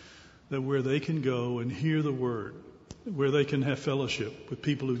anybody that where they can go and hear the Word, where they can have fellowship with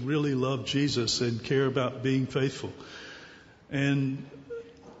people who really love Jesus and care about being faithful. And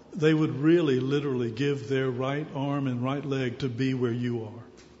they would really literally give their right arm and right leg to be where you are.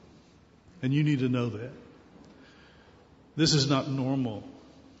 And you need to know that. This is not normal.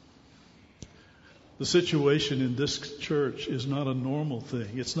 The situation in this church is not a normal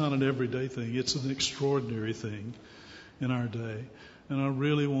thing. It's not an everyday thing. It's an extraordinary thing in our day. And I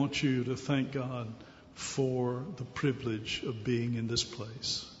really want you to thank God for the privilege of being in this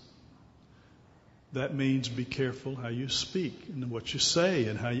place. That means be careful how you speak and what you say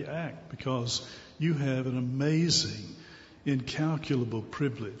and how you act, because you have an amazing, incalculable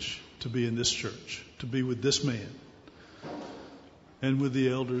privilege to be in this church, to be with this man, and with the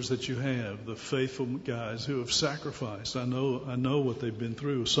elders that you have, the faithful guys who have sacrificed. I know what they've been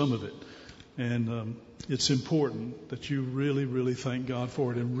through, some of it. And it's important that you really, really thank God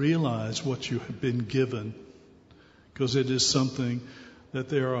for it and realize what you have been given, because it is something that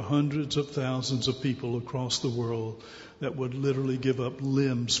there are hundreds of thousands of people across the world that would literally give up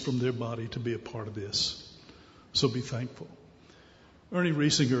limbs from their body to be a part of this. So be thankful. Ernie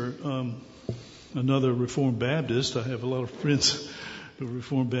Riesinger, another Reformed Baptist, I have a lot of friends who are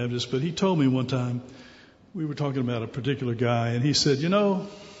Reformed Baptists, but he told me one time, we were talking about a particular guy, and he said,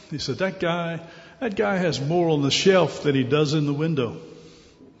 that guy has more on the shelf than he does in the window.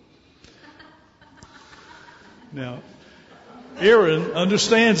 Now, Aaron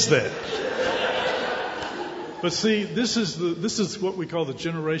understands that. But see, this is what we call the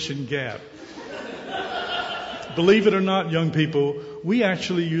generation gap. Believe it or not, young people, we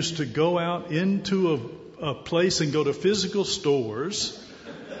actually used to go out into a place and go to physical stores,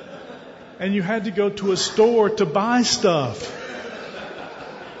 and you had to go to a store to buy stuff.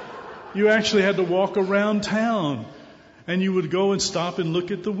 You actually had to walk around town. And you would go and stop and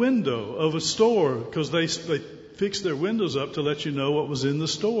look at the window of a store because they fixed their windows up to let you know what was in the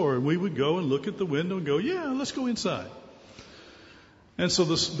store. And we would go and look at the window and go, yeah, let's go inside. And so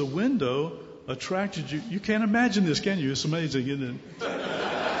the window attracted you. You can't imagine this, can you? It's amazing, isn't it?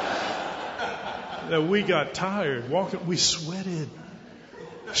 That we got tired walking. We sweated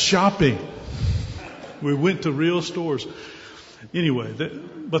shopping. We went to real stores. Anyway,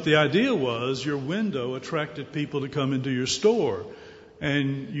 but the idea was your window attracted people to come into your store.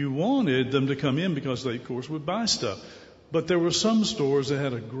 And you wanted them to come in because they, of course, would buy stuff. But there were some stores that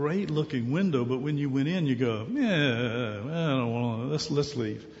had a great-looking window, but when you went in, you go, yeah, I don't want to, let's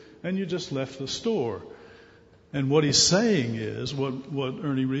leave. And you just left the store. And what he's saying is, what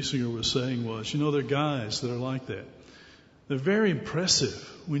Ernie Riesinger was saying was, there are guys that are like that. They're very impressive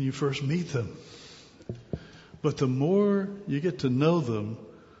when you first meet them. But the more you get to know them,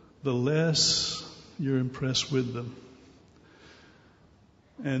 the less you're impressed with them.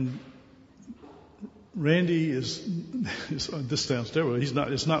 And Randy is this sounds terrible.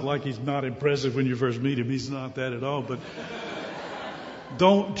 It's not like he's not impressive when you first meet him. He's not that at all. But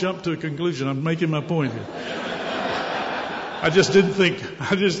don't jump to a conclusion. I'm making my point here. I just didn't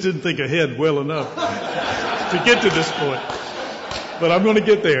think ahead well enough to get to this point. But I'm going to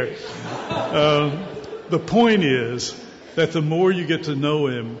get there. The point is that the more you get to know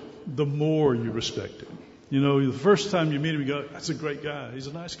him, the more you respect him. The first time you meet him, you go, that's a great guy. He's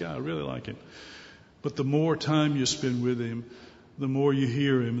a nice guy. I really like him. But the more time you spend with him, the more you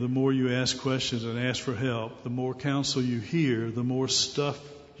hear him, the more you ask questions and ask for help, the more counsel you hear, the more stuff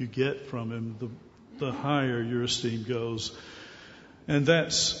you get from him, the higher your esteem goes. And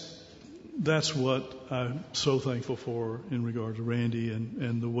that's what I'm so thankful for in regard to Randy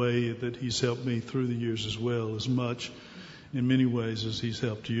and the way that he's helped me through the years as well, as much in many ways as he's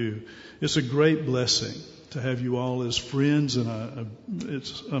helped you. It's a great blessing to have you all as friends, and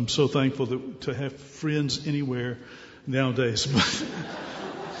I'm so thankful to have friends anywhere nowadays.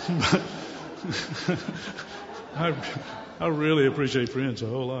 But I really appreciate friends a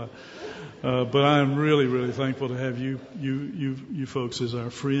whole lot. But I'm really, really thankful to have you folks as our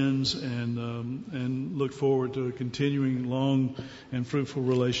friends, and look forward to a continuing long and fruitful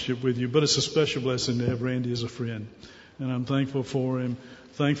relationship with you. But it's a special blessing to have Randy as a friend, and I'm thankful for him.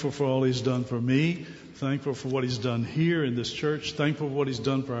 Thankful for all he's done for me. Thankful for what he's done here in this church. Thankful for what he's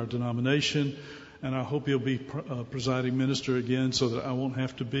done for our denomination. And I hope he'll be presiding minister again so that I won't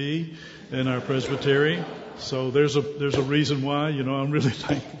have to be in our presbytery. So there's a reason why, I'm really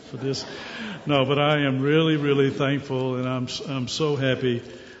thankful for this. No, but I am really, really thankful, and I'm so happy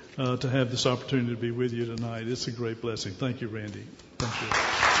to have this opportunity to be with you tonight. It's a great blessing. Thank you, Randy. Thank you.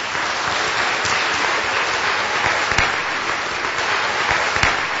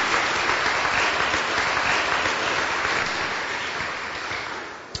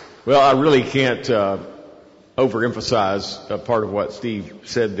 Well, I really can't overemphasize a part of what Steve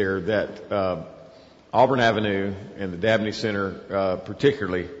said there, that Auburn Avenue and the Dabney Center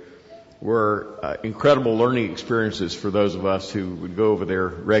particularly were incredible learning experiences for those of us who would go over there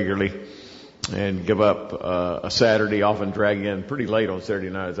regularly and give up a Saturday, often drag in pretty late on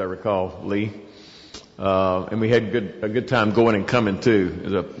Saturday night, as I recall, Lee. And we had a good time going and coming, too. It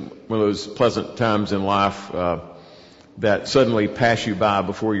was one of those pleasant times in life that suddenly pass you by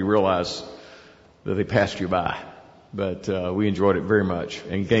before you realize that they passed you by. But we enjoyed it very much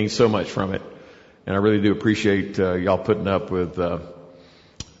and gained so much from it. And I really do appreciate y'all putting up with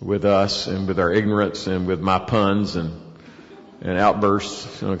us and with our ignorance and with my puns and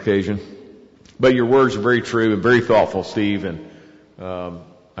outbursts on occasion. But your words are very true and very thoughtful, Steve. And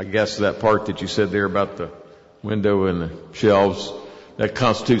I guess that part that you said there about the window and the shelves, that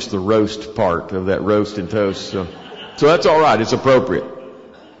constitutes the roast part of that roast and toast. So that's all right. It's appropriate.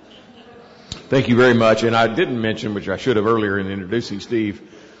 Thank you very much. And I didn't mention, which I should have earlier in introducing Steve,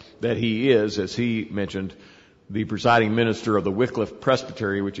 that he is, as he mentioned, the presiding minister of the Wycliffe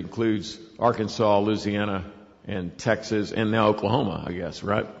Presbytery, which includes Arkansas, Louisiana, and Texas, and now Oklahoma, I guess,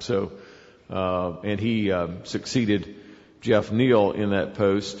 right? So, and he succeeded Jeff Neal in that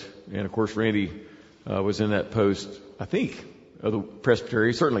post. And, of course, Randy was in that post, I think, of the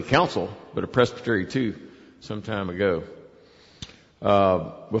Presbytery, certainly council, but a Presbytery, too, some time ago.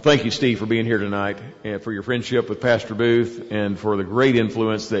 Well, thank you, Steve, for being here tonight and for your friendship with Pastor Booth and for the great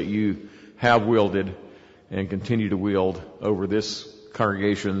influence that you have wielded and continue to wield over this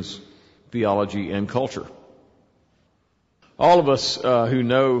congregation's theology and culture. All of us who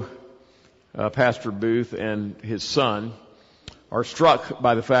know Pastor Booth and his son are struck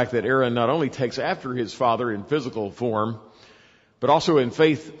by the fact that Aaron not only takes after his father in physical form, but also in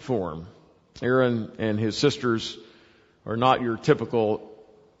faith form. Aaron and his sisters are not your typical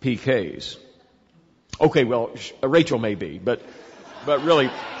PKs. Okay, well, Rachel may be, but really,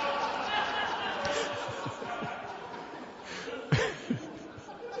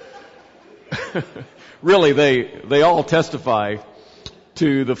 really they all testify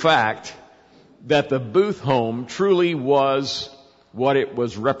to the fact that the Booth home truly was what it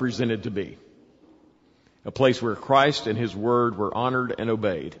was represented to be. A place where Christ and His Word were honored and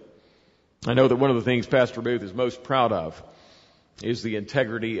obeyed. I know that one of the things Pastor Booth is most proud of is the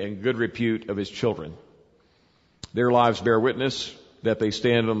integrity and good repute of his children. Their lives bear witness that they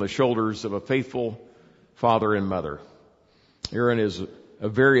stand on the shoulders of a faithful father and mother. Aaron is a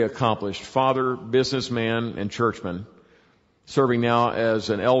very accomplished father, businessman, and churchman, serving now as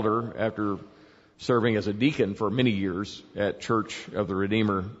an elder after serving as a deacon for many years at Church of the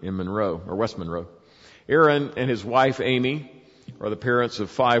Redeemer in Monroe, or West Monroe. Aaron and his wife, Amy, are the parents of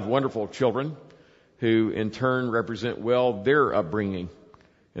 5 wonderful children who in turn represent well their upbringing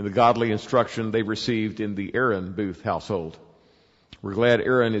and the godly instruction they received in the Aaron Booth household. We're glad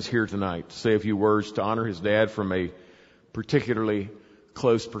Aaron is here tonight to say a few words to honor his dad from a particularly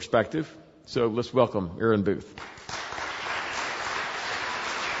close perspective. So let's welcome Aaron Booth.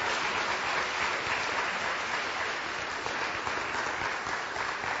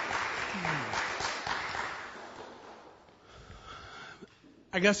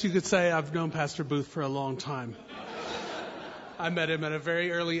 I guess you could say I've known Pastor Booth for a long time. I met him at a very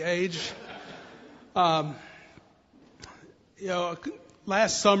early age. Last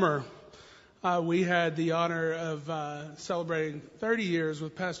summer, we had the honor of celebrating 30 years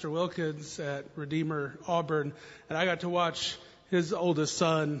with Pastor Wilkins at Redeemer Auburn, and I got to watch his oldest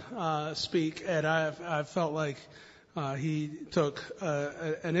son speak, and I felt like he took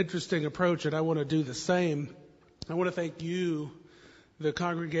an interesting approach, and I want to do the same. I want to thank you, the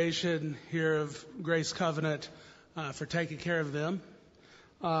congregation here of Grace Covenant, for taking care of them,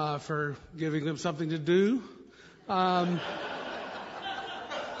 for giving them something to do.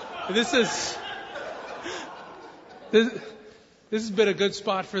 This has been a good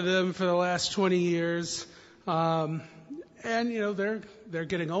spot for them for the last 20 years. And they're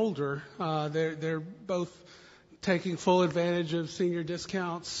getting older. They're both taking full advantage of senior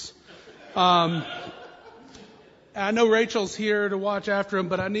discounts. I know Rachel's here to watch after them,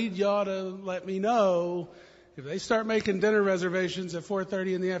 but I need y'all to let me know if they start making dinner reservations at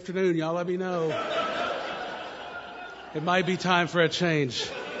 4:30 in the afternoon. Y'all let me know. It might be time for a change.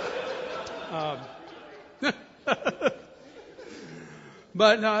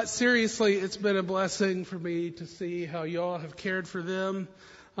 But no, seriously, it's been a blessing for me to see how y'all have cared for them,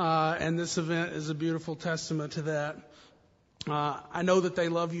 and this event is a beautiful testament to that. I know that they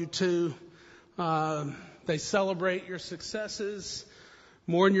love you too. They celebrate your successes,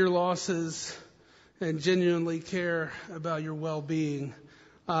 mourn your losses, and genuinely care about your well-being.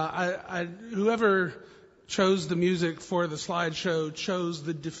 Whoever chose the music for the slideshow chose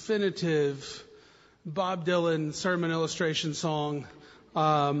the definitive Bob Dylan sermon illustration song.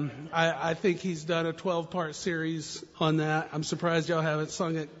 I think he's done a 12-part series on that. I'm surprised y'all haven't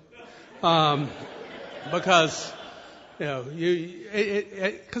sung it, because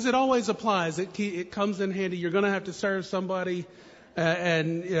because it always applies. It comes in handy. You're going to have to serve somebody,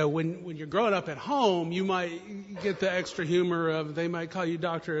 and when you're growing up at home, you might get the extra humor of they might call you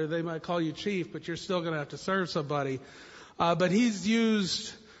doctor, or they might call you chief, but you're still going to have to serve somebody. But he's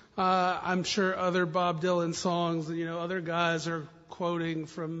used, I'm sure, other Bob Dylan songs. Other guys are quoting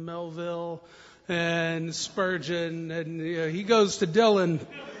from Melville and Spurgeon, and he goes to Dylan.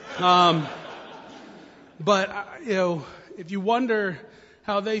 But if you wonder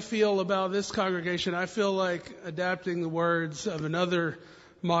how they feel about this congregation, I feel like adapting the words of another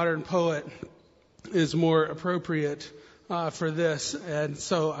modern poet is more appropriate for this. And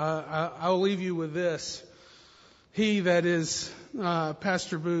so I'll leave you with this. He, that is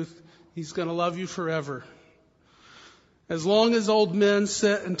Pastor Booth, he's going to love you forever. As long as old men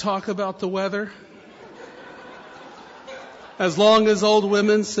sit and talk about the weather, as long as old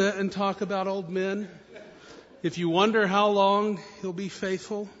women sit and talk about old men, if you wonder how long he'll be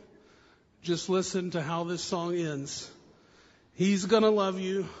faithful, just listen to how this song ends. He's going to love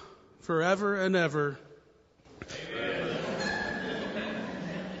you forever and ever. Amen.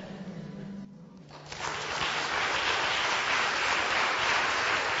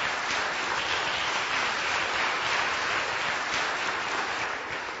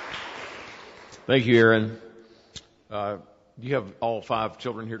 Thank you, Aaron. Do you have all 5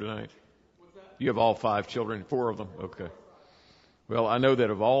 children here tonight? You have all 5 children, 4 of them? Okay. Well, I know that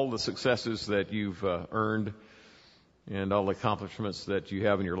of all the successes that you've earned and all the accomplishments that you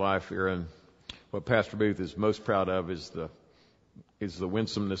have in your life, Aaron, what Pastor Booth is most proud of is the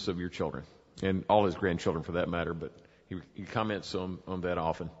winsomeness of your children, and all his grandchildren for that matter, but he comments on that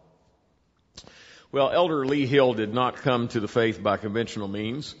often. Well, Elder Lee Hill did not come to the faith by conventional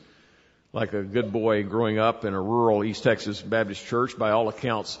means. Like a good boy growing up in a rural East Texas Baptist church, by all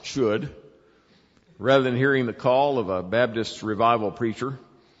accounts should. Rather than hearing the call of a Baptist revival preacher,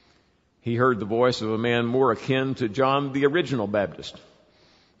 he heard the voice of a man more akin to John the original Baptist.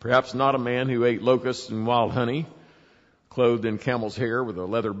 Perhaps not a man who ate locusts and wild honey, clothed in camel's hair with a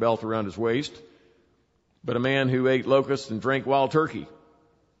leather belt around his waist, but a man who ate locusts and drank wild turkey,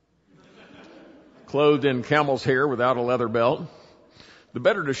 clothed in camel's hair without a leather belt. The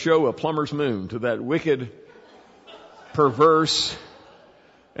better to show a plumber's moon to that wicked, perverse,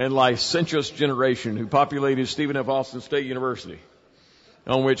 and licentious generation who populated Stephen F. Austin State University,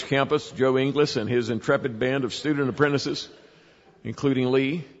 on which campus Joe Inglis and his intrepid band of student apprentices, including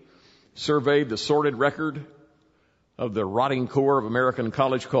Lee, surveyed the sordid record of the rotting core of American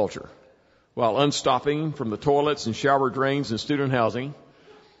college culture, while unstopping from the toilets and shower drains and student housing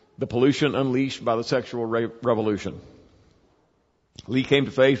the pollution unleashed by the sexual revolution. Lee came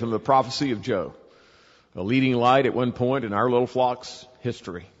to faith from the prophecy of Joe, a leading light at one point in our little flock's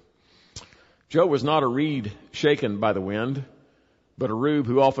history. Joe was not a reed shaken by the wind, but a rube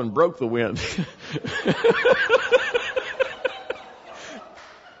who often broke the wind.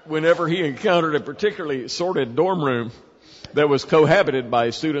 Whenever he encountered a particularly sordid dorm room that was cohabited by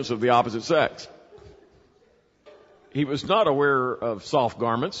students of the opposite sex. He was not aware of soft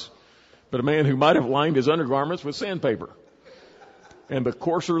garments, but a man who might have lined his undergarments with sandpaper. And the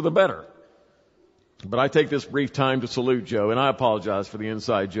coarser the better. But I take this brief time to salute Joe, and I apologize for the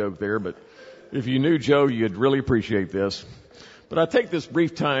inside joke there, but if you knew Joe, you'd really appreciate this. But I take this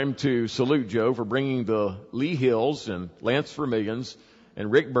brief time to salute Joe for bringing the Lee Hills and Lance Vermillions and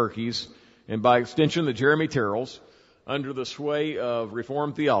Rick Berkeys, and by extension the Jeremy Terrells, under the sway of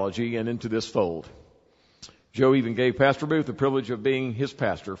Reformed theology and into this fold. Joe even gave Pastor Booth the privilege of being his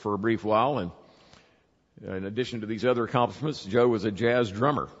pastor for a brief while, and in addition to these other accomplishments, Joe was a jazz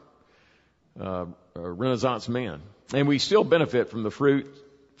drummer, a Renaissance man. And we still benefit from the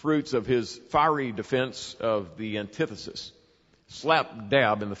fruits of his fiery defense of the antithesis, slap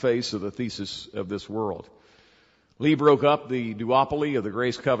dab in the face of the thesis of this world. Lee broke up the duopoly of the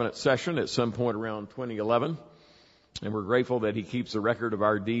Grace Covenant session at some point around 2011, and we're grateful that he keeps a record of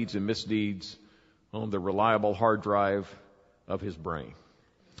our deeds and misdeeds on the reliable hard drive of his brain.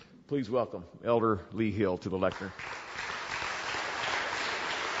 Please welcome Elder Lee Hill to the lectern.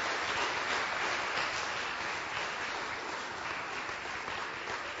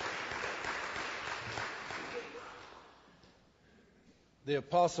 The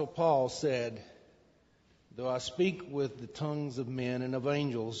Apostle Paul said, "Though I speak with the tongues of men and of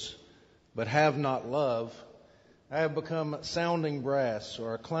angels, but have not love, I have become sounding brass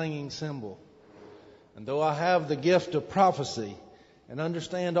or a clanging cymbal. And though I have the gift of prophecy and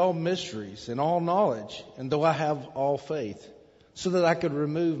understand all mysteries and all knowledge, and though I have all faith, so that I could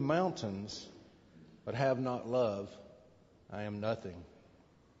remove mountains, but have not love, I am nothing.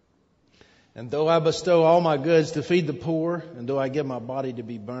 And though I bestow all my goods to feed the poor, and though I give my body to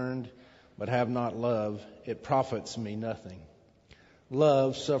be burned, but have not love, it profits me nothing.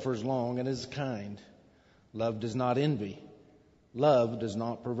 Love suffers long and is kind. Love does not envy. Love does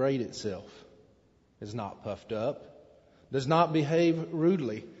not parade itself, is not puffed up, does not behave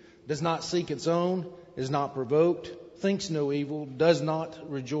rudely, does not seek its own, is not provoked, thinks no evil, does not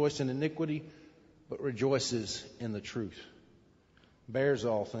rejoice in iniquity, but rejoices in the truth. Bears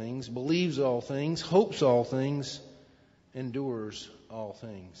all things, believes all things, hopes all things, endures all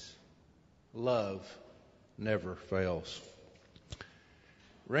things. Love never fails."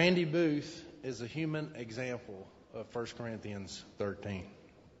 Randy Booth is a human example of 1 Corinthians 13.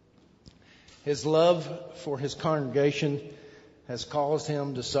 His love for his congregation has caused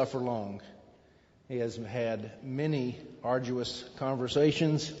him to suffer long. He has had many arduous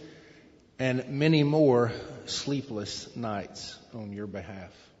conversations and many more sleepless nights on your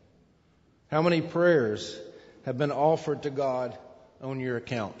behalf. How many prayers have been offered to God on your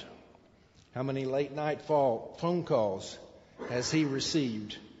account? How many late night phone calls has he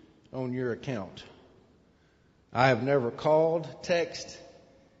received on your account? I have never called, texted,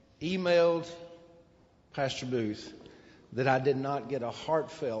 emailed Pastor Booth that I did not get a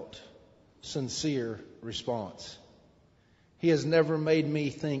heartfelt, sincere response. He has never made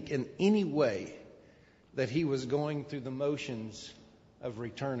me think in any way that he was going through the motions of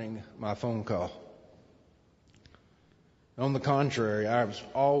returning my phone call. On the contrary, I have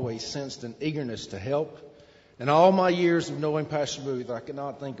always sensed an eagerness to help. In all my years of knowing Pastor Booth, I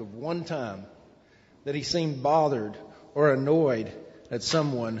cannot think of one time that he seemed bothered or annoyed at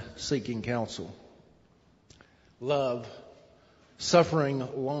someone seeking counsel. Love, suffering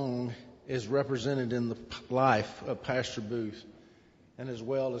long, is represented in the life of Pastor Booth and as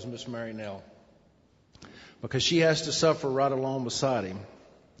well as Miss Mary Nell, because she has to suffer right along beside him.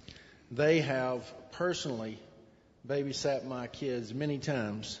 They have personally babysat my kids many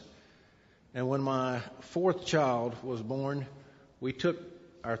times, and when my fourth child was born, we took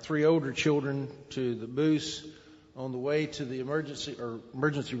our three older children to the Booths on the way to the emergency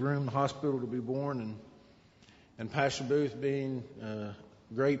room, the hospital, to be born, and Pastor Booth, being a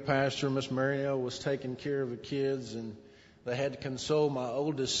great pastor, Miss Mary Nell was taking care of the kids, and they had to console my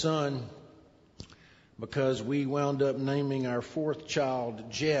oldest son because we wound up naming our fourth child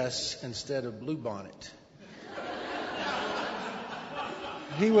Jess instead of Bluebonnet.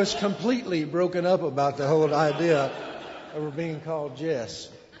 He was completely broken up about the whole idea of her being called Jess.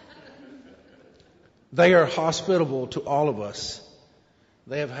 They are hospitable to all of us.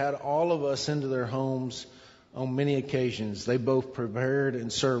 They have had all of us into their homes on many occasions. They both prepared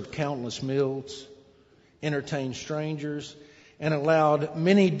and served countless meals, entertained strangers, and allowed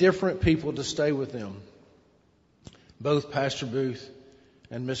many different people to stay with them. Both Pastor Booth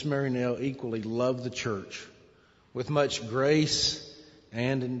and Miss Mary Nell equally loved the church with much grace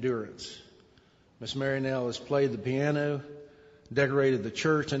and endurance. Miss Mary Nell has played the piano, decorated the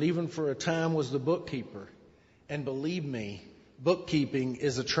church, and even for a time was the bookkeeper. And believe me, bookkeeping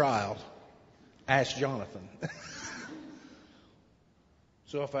is a trial. Ask Jonathan.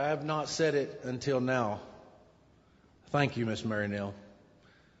 So if I have not said it until now, thank you, Miss Mary Nell.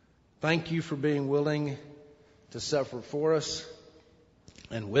 Thank you for being willing to suffer for us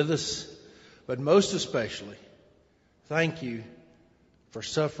and with us, but most especially, thank you for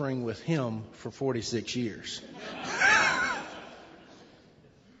suffering with him for 46 years.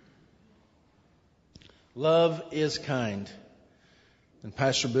 Love is kind, and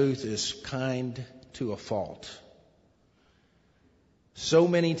Pastor Booth is kind to a fault. So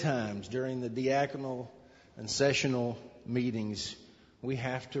many times during the diaconal and sessional meetings, we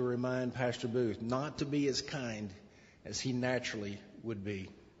have to remind Pastor Booth not to be as kind as he naturally would be.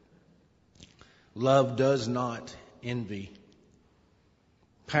 Love does not envy.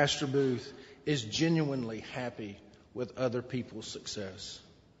 Pastor Booth is genuinely happy with other people's success.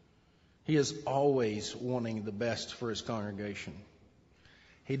 He is always wanting the best for his congregation.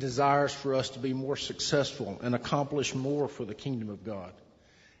 He desires for us to be more successful and accomplish more for the kingdom of God.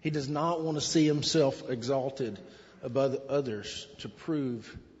 He does not want to see himself exalted above others to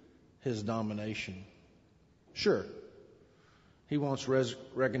prove his domination. Sure, he wants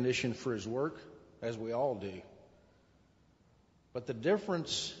recognition for his work, as we all do. But the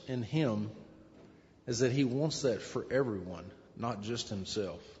difference in him is that he wants that for everyone, not just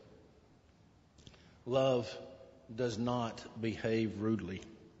himself. Love does not behave rudely.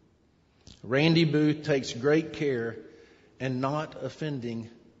 Randy Booth takes great care in not offending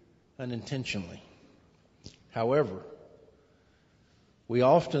unintentionally. However, we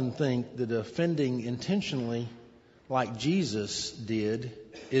often think that offending intentionally, like Jesus did,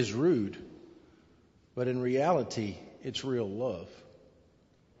 is rude. But in reality, it's real love.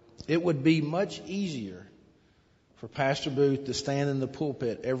 It would be much easier for Pastor Booth to stand in the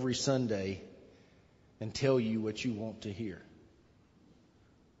pulpit every Sunday and tell you what you want to hear.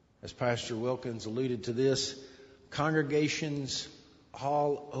 As Pastor Wilkins alluded to this, congregations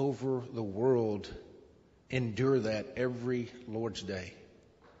all over the world endure that every Lord's Day.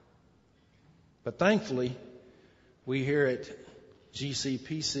 But thankfully, we here at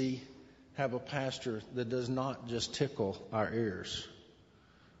GCPC have a pastor that does not just tickle our ears.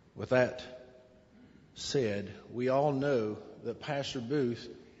 With that said, we all know that Pastor Booth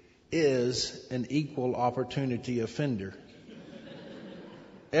is an equal opportunity offender.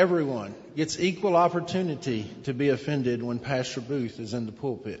 Everyone gets equal opportunity to be offended when Pastor Booth is in the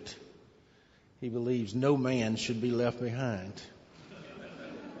pulpit. He believes no man should be left behind.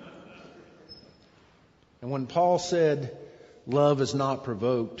 And when Paul said, love is not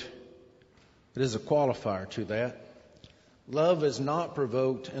provoked, it is a qualifier to that. Love is not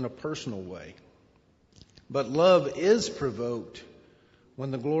provoked in a personal way. But love is provoked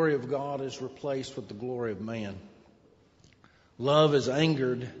when the glory of God is replaced with the glory of man. Love is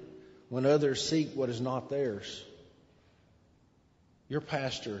angered when others seek what is not theirs. Your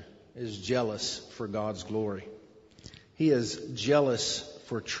pastor is jealous for God's glory. He is jealous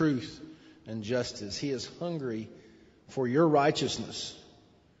for truth and justice. He is hungry for your righteousness.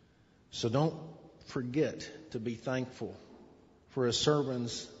 So don't forget to be thankful for his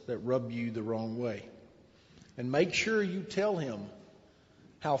sermons that rub you the wrong way. And make sure you tell him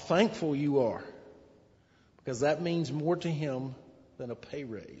how thankful you are because that means more to him than a pay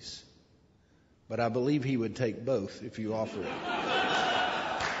raise. But I believe he would take both if you offer it.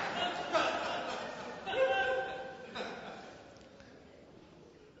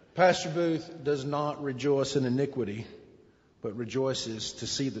 Pastor Booth does not rejoice in iniquity, but rejoices to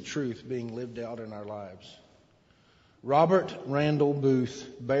see the truth being lived out in our lives. Robert Randall Booth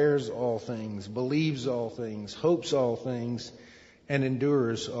bears all things, believes all things, hopes all things, and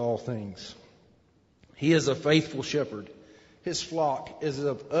endures all things. He is a faithful shepherd. His flock is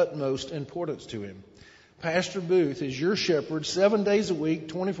of utmost importance to him. Pastor Booth is your shepherd 7 days a week,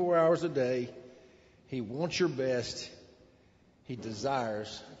 24 hours a day. He wants your best. He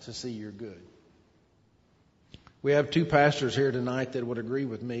desires to see your good. We have two pastors here tonight that would agree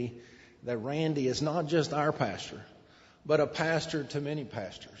with me that Randy is not just our pastor, but a pastor to many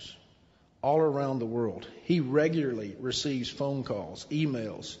pastors all around the world. He regularly receives phone calls,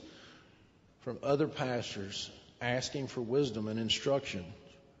 emails from other pastors asking for wisdom and instruction.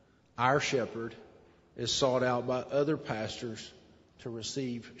 Our shepherd is sought out by other pastors to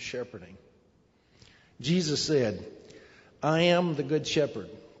receive shepherding. Jesus said, I am the good shepherd.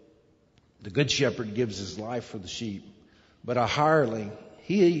 The good shepherd gives his life for the sheep. But a hireling,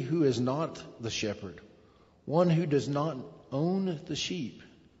 he who is not the shepherd, one who does not own the sheep,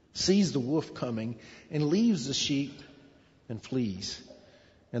 sees the wolf coming and leaves the sheep and flees.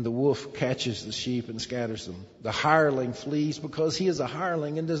 And the wolf catches the sheep and scatters them. The hireling flees because he is a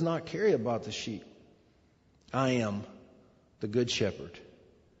hireling and does not care about the sheep. I am the good shepherd,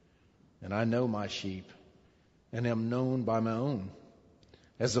 and I know my sheep, and am known by my own.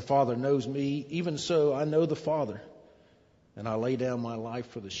 As the Father knows me, even so I know the Father, and I lay down my life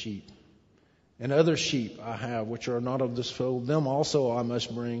for the sheep. And other sheep I have which are not of this fold, them also I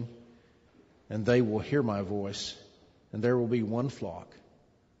must bring, and they will hear my voice, and there will be one flock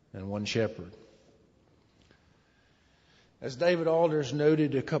and one shepherd. As David Alders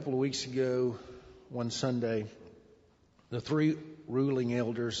noted a couple of weeks ago, one Sunday, the three ruling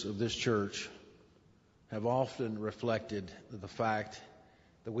elders of this church have often reflected the fact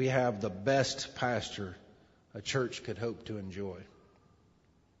that we have the best pastor a church could hope to enjoy.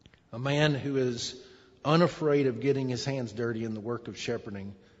 A man who is unafraid of getting his hands dirty in the work of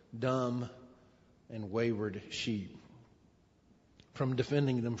shepherding dumb and wayward sheep, from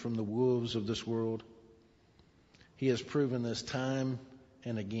defending them from the wolves of this world. He has proven this time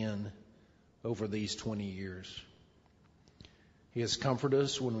and again over these 20 years. He has comforted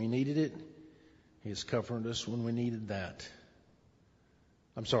us when we needed it. He has comforted us when we needed that.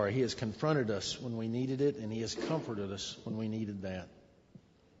 He has confronted us when we needed it, and he has comforted us when we needed that.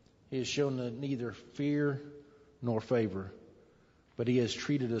 He has shown neither fear nor favor, but he has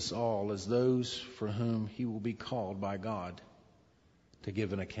treated us all as those for whom he will be called by God to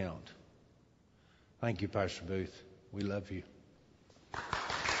give an account. Thank you, Pastor Booth. We love you.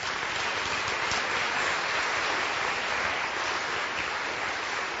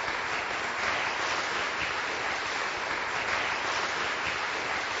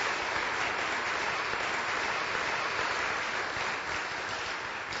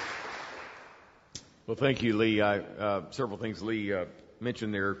 Well, thank you, Lee. Several things Lee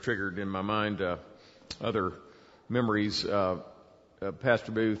mentioned there triggered in my mind other memories.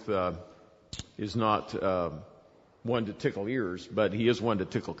 Pastor Booth is not one to tickle ears, but he is one to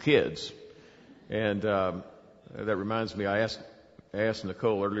tickle kids. And that reminds me, I asked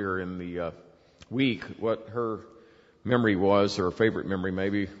Nicole earlier in the week what her memory was, or favorite memory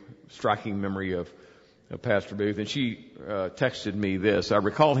maybe, striking memory of Pastor Booth. And she texted me this. I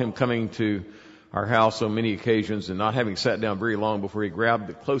recall him coming to our house on many occasions and not having sat down very long before he grabbed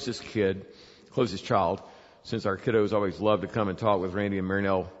the closest child, since our kiddos always loved to come and talk with Randy and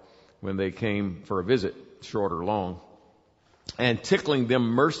Marinelle when they came for a visit, short or long, and tickling them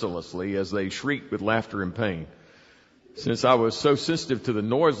mercilessly as they shrieked with laughter and pain. Since I was so sensitive to the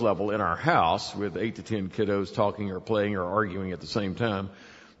noise level in our house, with 8 to 10 kiddos talking or playing or arguing at the same time,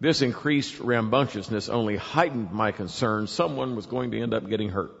 this increased rambunctiousness only heightened my concern someone was going to end up getting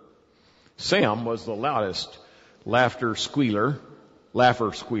hurt. Sam was the loudest laugher squealer,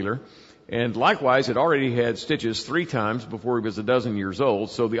 and likewise had already had stitches 3 times before he was a dozen years old,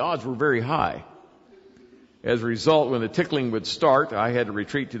 so the odds were very high. As a result, when the tickling would start, I had to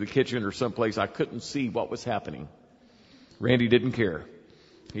retreat to the kitchen or someplace I couldn't see what was happening. Randy didn't care.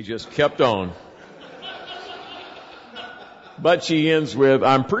 He just kept on. But she ends with,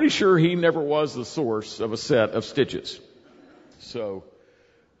 I'm pretty sure he never was the source of a set of stitches. So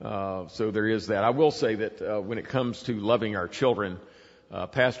there is that. I will say that when it comes to loving our children,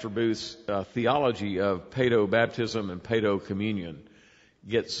 Pastor Booth's theology of pedo baptism and pedo communion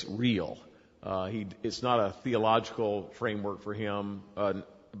gets real. It's not a theological framework for him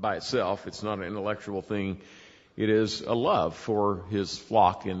by itself. It's not an intellectual thing. It is a love for his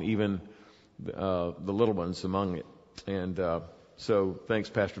flock and even the little ones among it. And so thanks,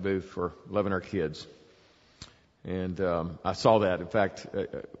 Pastor Booth, for loving our kids. And I saw that. In fact,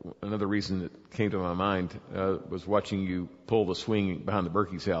 another reason that came to my mind was watching you pull the swing behind the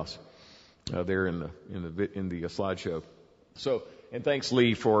Berkey's house there in the slideshow. So, and thanks,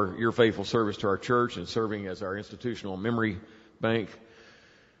 Lee, for your faithful service to our church and serving as our institutional memory bank.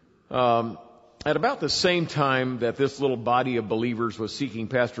 At about the same time that this little body of believers was seeking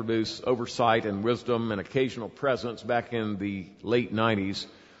Pastor Booth's oversight and wisdom and occasional presence back in the late 90s,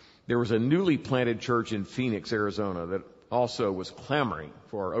 there was a newly planted church in Phoenix, Arizona that also was clamoring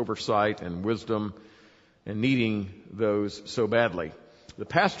for oversight and wisdom and needing those so badly. The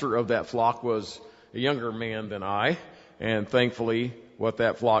pastor of that flock was a younger man than I, and thankfully what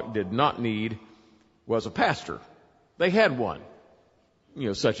that flock did not need was a pastor. They had one,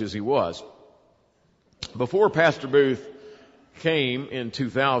 such as he was. Before Pastor Booth came in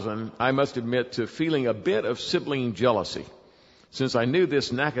 2000, I must admit to feeling a bit of sibling jealousy, since I knew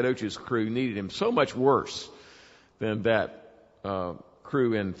this Nacogdoches crew needed him so much worse than that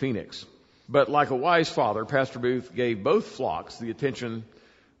crew in Phoenix. But like a wise father, Pastor Booth gave both flocks the attention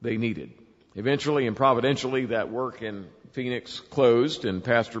they needed. Eventually and providentially, that work in Phoenix closed, and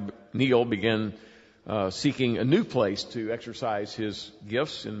Pastor Neil began seeking a new place to exercise his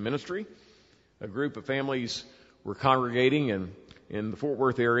gifts in ministry. A group of families were congregating in the Fort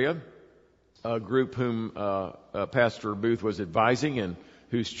Worth area, a group whom Pastor Booth was advising and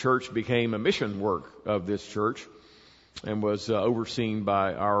whose church became a mission work of this church and was overseen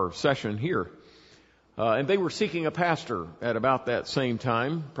by our session here. And they were seeking a pastor at about that same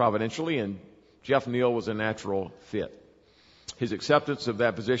time, providentially, and Jeff Neal was a natural fit. His acceptance of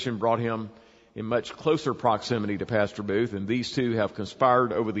that position brought him in much closer proximity to Pastor Booth, and these two have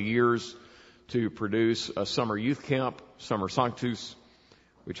conspired over the years to produce a summer youth camp, Summer Sanctus,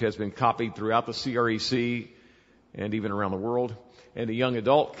 which has been copied throughout the CREC and even around the world, and a young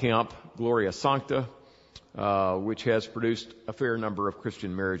adult camp, Gloria Sancta, which has produced a fair number of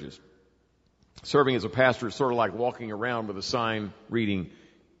Christian marriages. Serving as a pastor is sort of like walking around with a sign reading,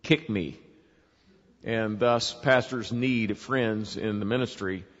 "Kick me." And thus, pastors need friends in the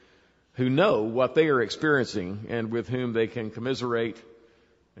ministry who know what they are experiencing and with whom they can commiserate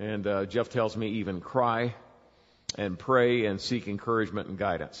and Jeff tells me even cry and pray and seek encouragement and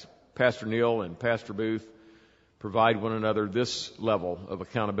guidance. Pastor Neal and Pastor Booth provide one another this level of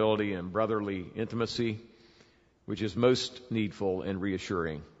accountability and brotherly intimacy, which is most needful and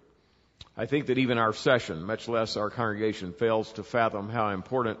reassuring. I think that even our session, much less our congregation, fails to fathom how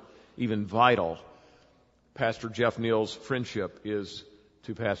important, even vital, Pastor Jeff Neal's friendship is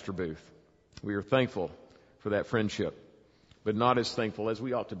to Pastor Booth. We are thankful for that friendship, but not as thankful as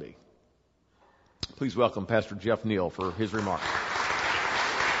we ought to be. Please welcome Pastor Jeff Neal for his remarks.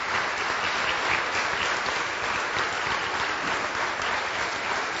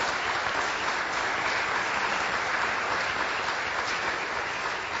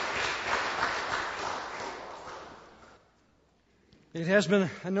 It has been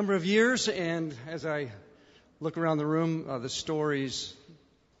a number of years, and as I look around the room, the stories,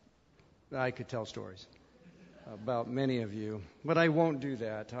 I could tell stories about many of you, but I won't do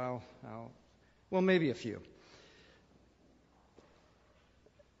that. Well, maybe a few.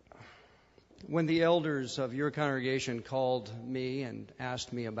 When the elders of your congregation called me and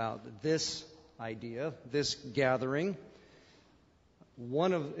asked me about this idea, this gathering,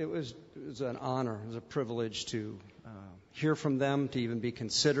 it was an honor, it was a privilege to hear from them, to even be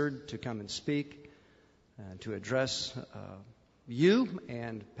considered to come and speak, to address you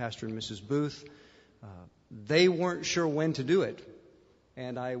and Pastor and Mrs. Booth. They weren't sure when to do it,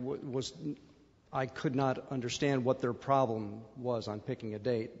 and I could not understand what their problem was on picking a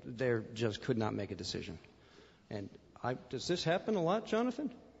date. They just could not make a decision. And does this happen a lot,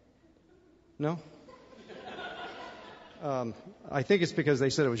 Jonathan? No? I think it's because they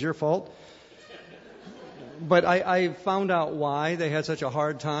said it was your fault. But I found out why they had such a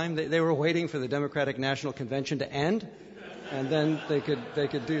hard time. They were waiting for the Democratic National Convention to end, and then they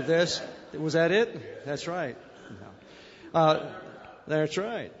could do this. Was that it? That's right. No. That's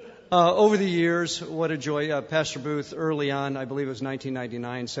right. Over the years, what a joy. Pastor Booth, early on, I believe it was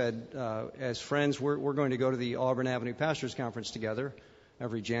 1999, said, as friends, we're going to go to the Auburn Avenue Pastors Conference together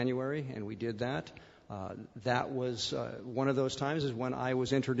every January, and we did that. That was one of those times is when I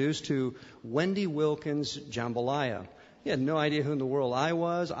was introduced to Wendy Wilkins Jambalaya. He had no idea who in the world I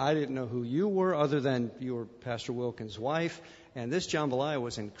was. I didn't know who you were, other than you were Pastor Wilkins' wife. And this jambalaya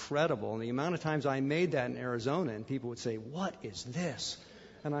was incredible. And the amount of times I made that in Arizona, and people would say, "What is this?"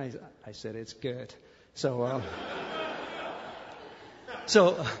 And I said, "It's good." So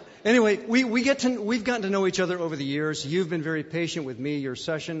anyway, we've gotten to know each other over the years. You've been very patient with me. Your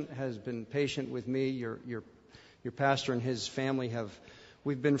session has been patient with me. Your pastor and his family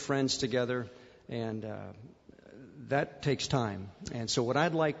we've been friends together, and that takes time. And so what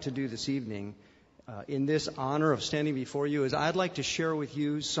I'd like to do this evening, in this honor of standing before you, is I'd like to share with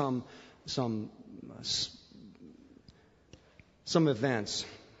you some events.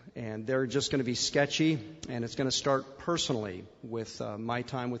 And they're just going to be sketchy, and it's going to start personally with my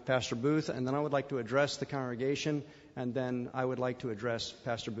time with Pastor Booth, and then I would like to address the congregation, and then I would like to address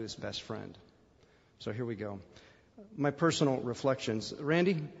Pastor Booth's best friend. So here we go. My personal reflections.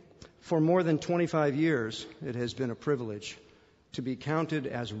 Randy, for more than 25 years, it has been a privilege to be counted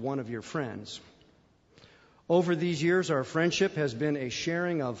as one of your friends. Over these years, our friendship has been a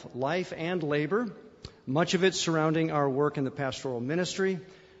sharing of life and labor, much of it surrounding our work in the pastoral ministry.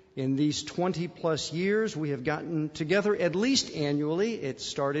 In these 20-plus years, we have gotten together at least annually. It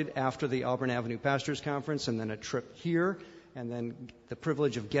started after the Auburn Avenue Pastors Conference, and then a trip here, and then the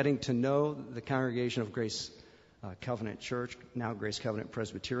privilege of getting to know the congregation of Grace Covenant Church, now Grace Covenant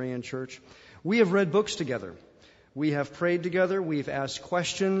Presbyterian Church. We have read books together. We have prayed together. We've asked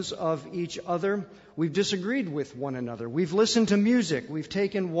questions of each other. We've disagreed with one another. We've listened to music. We've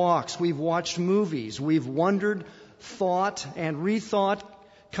taken walks. We've watched movies. We've wondered, thought, and rethought,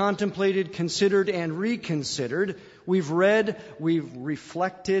 contemplated, considered, and reconsidered. We've read, we've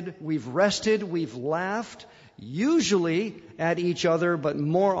reflected, we've rested, we've laughed, usually at each other, but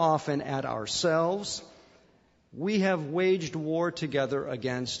more often at ourselves. We have waged war together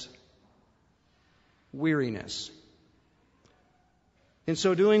against weariness. In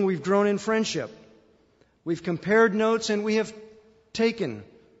so doing, we've grown in friendship. We've compared notes, and we have taken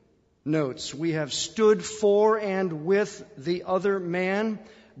notes. We have stood for and with the other man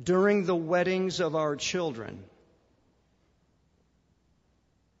during the weddings of our children.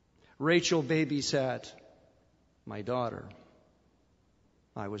 Rachel babysat my daughter.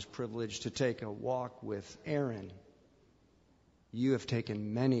 I was privileged to take a walk with Aaron. You have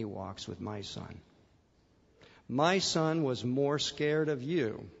taken many walks with my son. My son was more scared of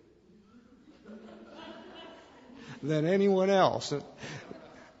you than anyone else.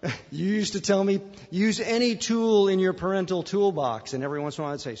 You used to tell me, use any tool in your parental toolbox. And every once in a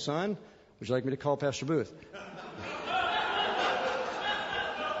while I'd say, "Son, would you like me to call Pastor Booth?"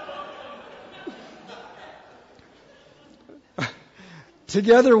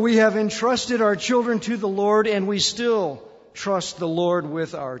 Together we have entrusted our children to the Lord, and we still trust the Lord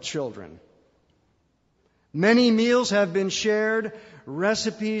with our children. Many meals have been shared,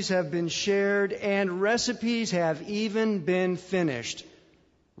 recipes have been shared, and recipes have even been finished.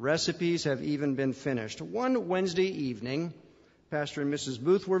 Recipes have even been finished. One Wednesday evening, Pastor and Mrs.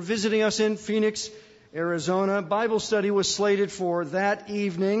 Booth were visiting us in Phoenix, Arizona. Bible study was slated for that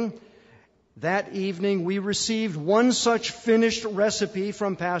evening. That evening, we received one such finished recipe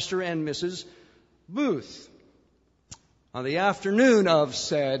from Pastor and Mrs. Booth. On the afternoon of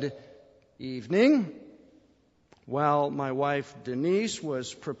said evening, while my wife Denise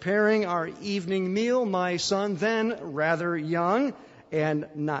was preparing our evening meal, my son, then rather young and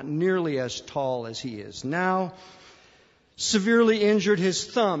not nearly as tall as he is now, severely injured his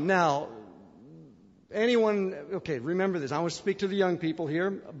thumb. Now, remember this. I want to speak to the young people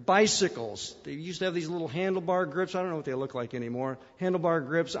here. Bicycles. They used to have these little handlebar grips. I don't know what they look like anymore. Handlebar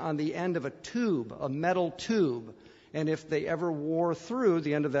grips on the end of a tube, a metal tube. And if they ever wore through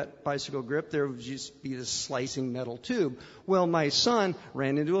the end of that bicycle grip, there would just be this slicing metal tube. Well, my son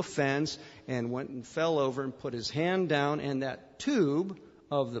ran into a fence and went and fell over and put his hand down, and that tube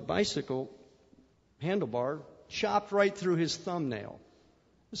of the bicycle handlebar chopped right through his thumbnail.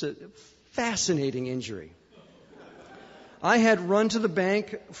 It was a fascinating injury. I had run to the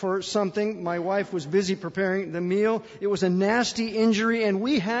bank for something. My wife was busy preparing the meal. It was a nasty injury, and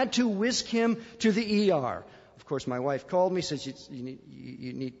we had to whisk him to the ER. Of course, my wife called me, said, you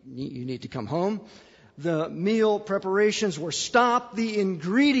need to come home. The meal preparations were stopped. The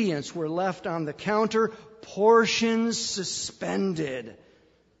ingredients were left on the counter, portions suspended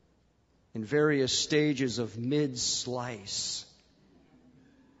in various stages of mid-slice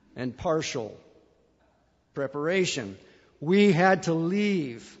and partial preparation. We had to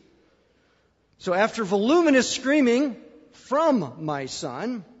leave. So after voluminous screaming from my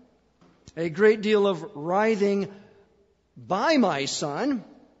son, a great deal of writhing by my son,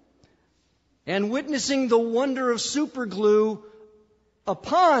 and witnessing the wonder of superglue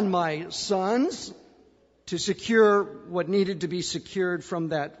upon my sons to secure what needed to be secured from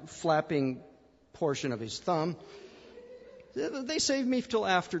that flapping portion of his thumb, they saved me till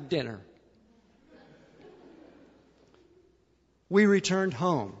after dinner. We returned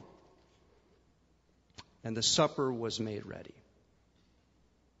home, and the supper was made ready.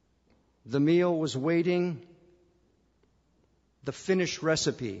 The meal was waiting, the finished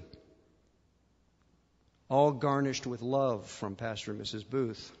recipe, all garnished with love from Pastor and Mrs.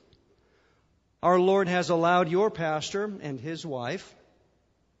 Booth. Our Lord has allowed your pastor and his wife,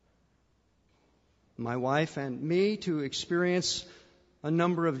 my wife and me, to experience a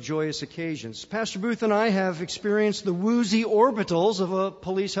number of joyous occasions. Pastor Booth and I have experienced the woozy orbitals of a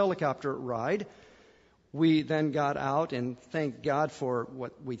police helicopter ride. We then got out and thanked God for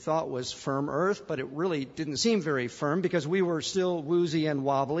what we thought was firm earth, but it really didn't seem very firm because we were still woozy and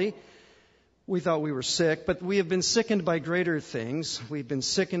wobbly. We thought we were sick, but we have been sickened by greater things. We've been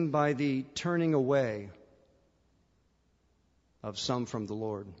sickened by the turning away of some from the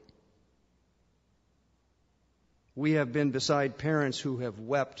Lord. We have been beside parents who have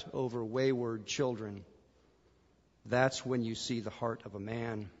wept over wayward children. That's when you see the heart of a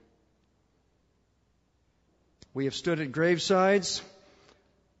man. We have stood at gravesides.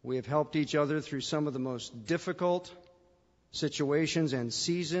 We have helped each other through some of the most difficult situations and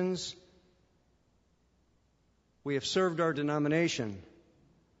seasons. We have served our denomination.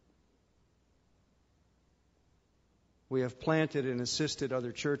 We have planted and assisted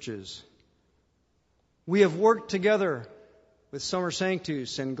other churches. We have worked together with Summer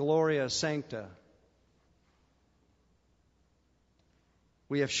Sanctus and Gloria Sancta.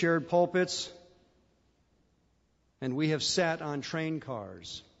 We have shared pulpits, and we have sat on train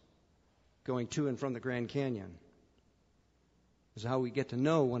cars going to and from the Grand Canyon. This is how we get to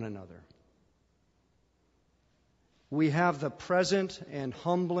know one another. We have the present and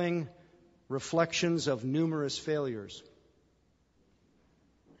humbling reflections of numerous failures.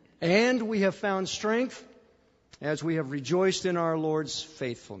 And we have found strength as we have rejoiced in our Lord's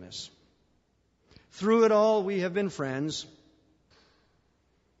faithfulness. Through it all, we have been friends.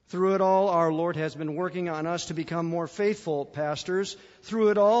 Through it all, our Lord has been working on us to become more faithful pastors.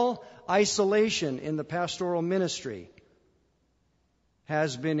 Through it all, isolation in the pastoral ministry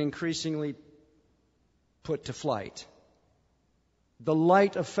has been increasingly put to flight. The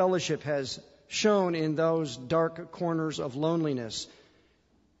light of fellowship has shone in those dark corners of loneliness.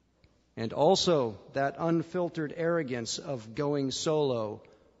 And also, that unfiltered arrogance of going solo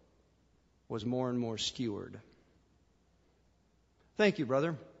was more and more skewered. Thank you,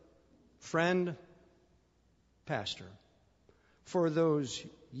 brother, friend, pastor, for those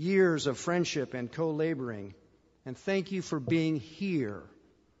years of friendship and co-laboring. And thank you for being here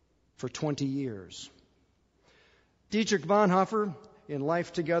for 20 years. Dietrich Bonhoeffer, in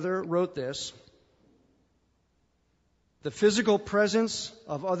Life Together, wrote this: the physical presence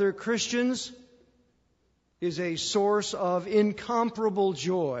of other Christians is a source of incomparable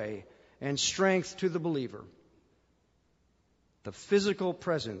joy and strength to the believer. The physical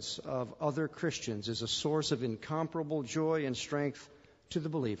presence of other Christians is a source of incomparable joy and strength to the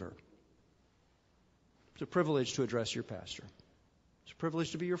believer. It's a privilege to address your pastor. It's a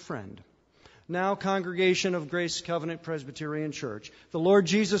privilege to be your friend. Now, congregation of Grace Covenant Presbyterian Church, the Lord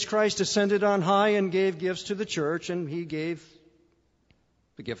Jesus Christ ascended on high and gave gifts to the church, and He gave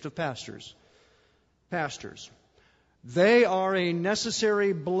the gift of pastors. Pastors. They are a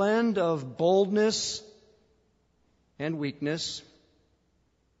necessary blend of boldness and weakness.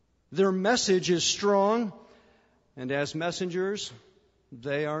 Their message is strong, and as messengers,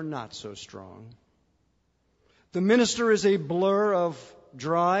 they are not so strong. The minister is a blur of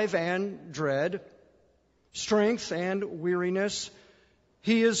drive and dread, strength and weariness.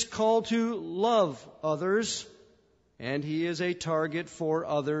 He is called to love others, and he is a target for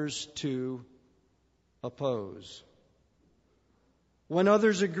others to oppose. When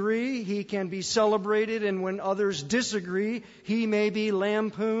others agree, he can be celebrated, and when others disagree, he may be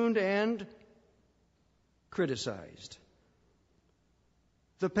lampooned and criticized.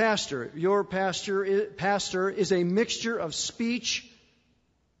 The pastor, your pastor is a mixture of speech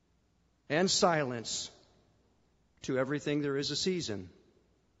and silence. To everything there is a season.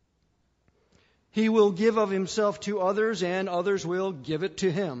 He will give of himself to others, and others will give it to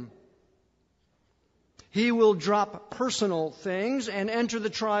him. He will drop personal things and enter the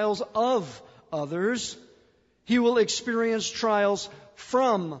trials of others. He will experience trials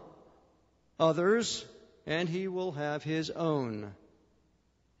from others, and he will have his own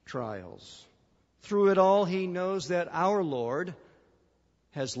trials. Through it all, he knows that our Lord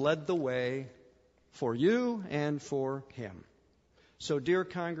has led the way for you and for him. So, dear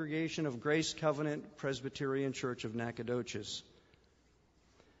congregation of Grace Covenant Presbyterian Church of Nacogdoches,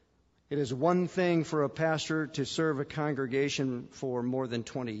 it is one thing for a pastor to serve a congregation for more than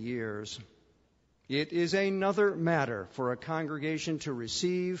 20 years. It is another matter for a congregation to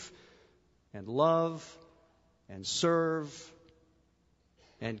receive and love and serve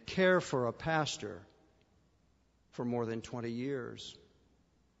and care for a pastor for more than 20 years.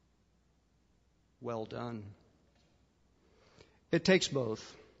 Well done. It takes both.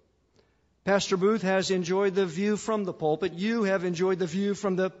 Pastor Booth has enjoyed the view from the pulpit. You have enjoyed the view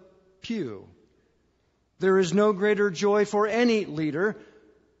from the pew. There is no greater joy for any leader,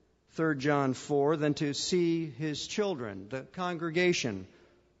 3 John 4, than to see his children, the congregation,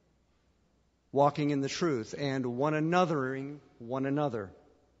 walking in the truth and one anothering one another.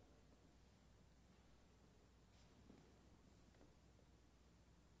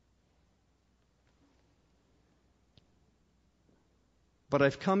 But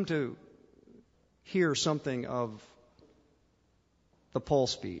I've come to hear something of the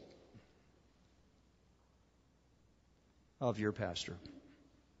pulse beat of your pastor.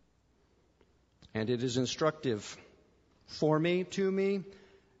 And it is instructive for me, to me.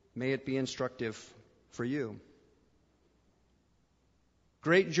 May it be instructive for you.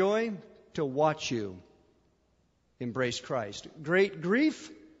 Great joy to watch you embrace Christ. Great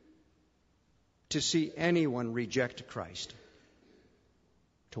grief to see anyone reject Christ,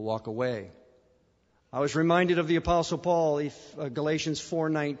 to walk away. I was reminded of the Apostle Paul, Galatians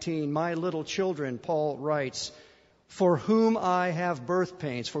 4:19. My little children, Paul writes, for whom I have birth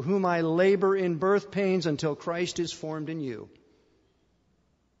pains, for whom I labor in birth pains until Christ is formed in you.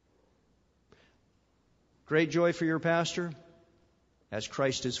 Great joy for your pastor as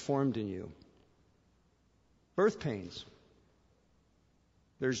Christ is formed in you. Birth pains.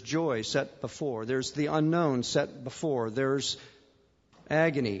 There's joy set before. There's the unknown set before. There's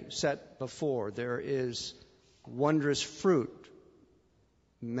agony set before. There is wondrous fruit,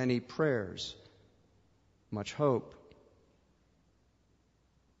 many prayers, much hope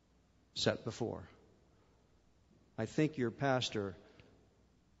set before. I think your pastor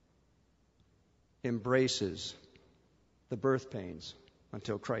embraces the birth pains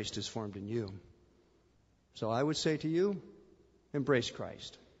until Christ is formed in you. So I would say to you, embrace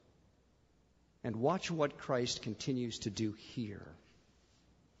Christ and watch what Christ continues to do here.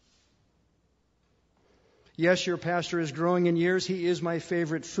 Yes, your pastor is growing in years. He is my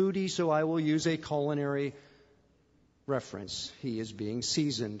favorite foodie, so I will use a culinary reference. He is being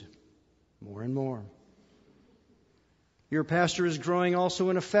seasoned more and more. Your pastor is growing also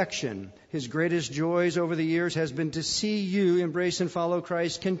in affection. His greatest joys over the years has been to see you embrace and follow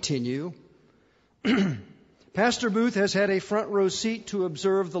Christ continue. Pastor Booth has had a front row seat to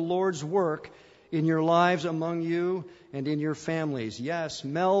observe the Lord's work in your lives, among you, and in your families. Yes,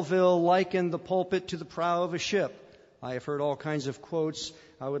 Melville likened the pulpit to the prow of a ship. I have heard all kinds of quotes.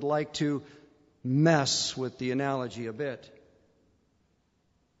 I would like to mess with the analogy a bit.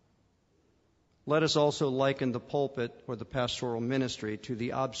 Let us also liken the pulpit or the pastoral ministry to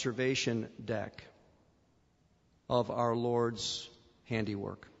the observation deck of our Lord's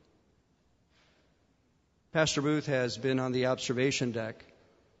handiwork. Pastor Booth has been on the observation deck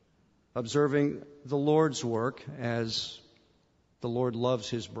observing the Lord's work as the Lord loves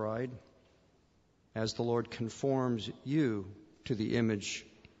His bride, as the Lord conforms you to the image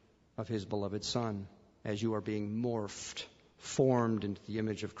of His beloved Son, as you are being morphed, formed into the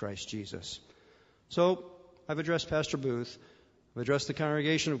image of Christ Jesus. So, I've addressed Pastor Booth, I've addressed the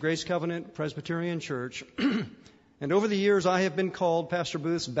congregation of Grace Covenant Presbyterian Church, and over the years I have been called Pastor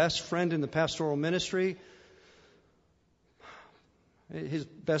Booth's best friend in the pastoral ministry. His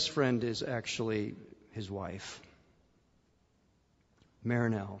best friend is actually his wife,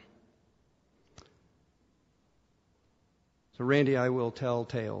 Marinelle. So, Randy, I will tell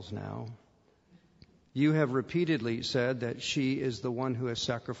tales now. You have repeatedly said that she is the one who has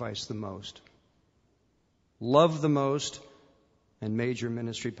sacrificed the most, loved the most, and made your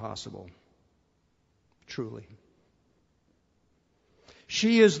ministry possible. Truly.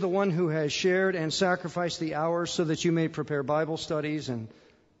 She is the one who has shared and sacrificed the hours so that you may prepare Bible studies and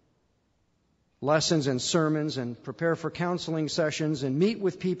lessons and sermons and prepare for counseling sessions and meet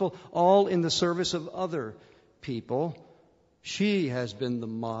with people, all in the service of other people. She has been the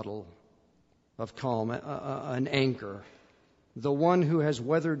model of calm, an anchor, the one who has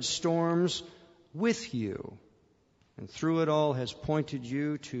weathered storms with you, and through it all has pointed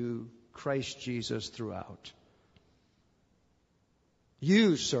you to Christ Jesus throughout.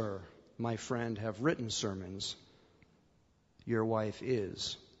 You, sir, my friend, have written sermons. Your wife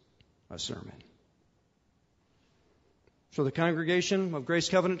is a sermon. So the congregation of Grace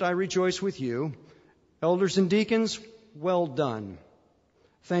Covenant, I rejoice with you. Elders and deacons, well done.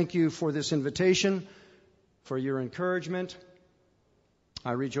 Thank you for this invitation, for your encouragement.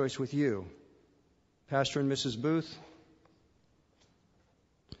 I rejoice with you. Pastor and Mrs. Booth,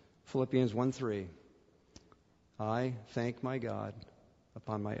 Philippians 1:3. I thank my God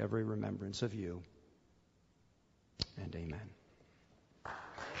upon my every remembrance of you. And amen.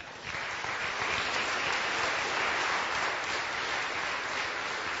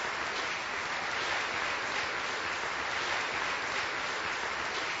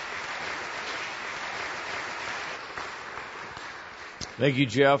 Thank you,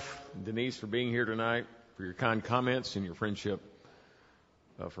 Jeff and Denise, for being here tonight, for your kind comments and your friendship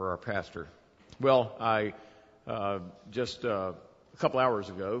for our pastor. Well, I just a couple hours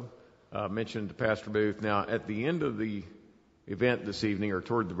ago mentioned to Pastor Booth. Now, at the end of the event this evening, or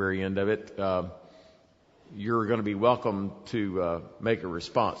toward the very end of it, you're going to be welcome to make a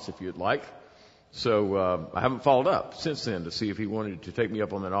response if you'd like. So I haven't followed up since then to see if he wanted to take me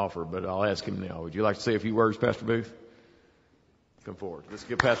up on that offer, but I'll ask him now. Would you like to say a few words, Pastor Booth? Come forward. Let's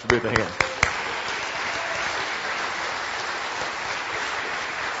give Pastor Booth a hand.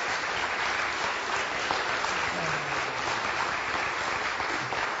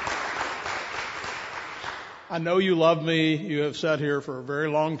 I know you love me. You have sat here for a very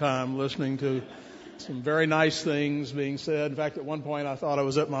long time listening to some very nice things being said. In fact, at one point I thought I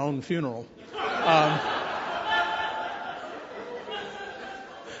was at my own funeral.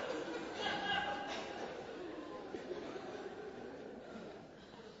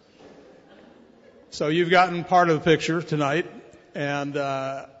 So you've gotten part of the picture tonight, and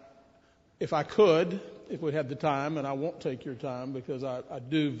if I could, if we had the time, and I won't take your time because I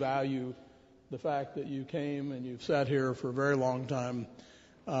do value the fact that you came and you've sat here for a very long time,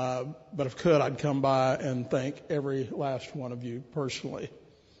 but if I could, I'd come by and thank every last one of you personally.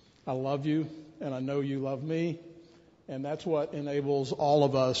 I love you, and I know you love me, and that's what enables all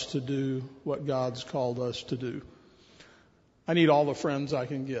of us to do what God's called us to do. I need all the friends I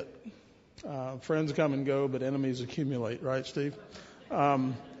can get. Friends come and go, but enemies accumulate, right, Steve?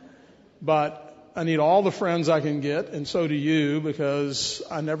 But I need all the friends I can get, and so do you, because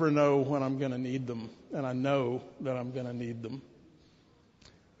I never know when I'm going to need them, and I know that I'm going to need them.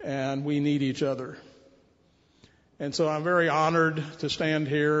 And we need each other. And so I'm very honored to stand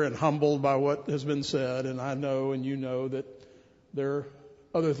here and humbled by what has been said, and I know and you know that there are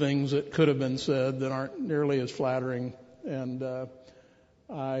other things that could have been said that aren't nearly as flattering, and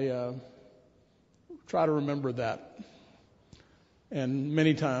I try to remember that. And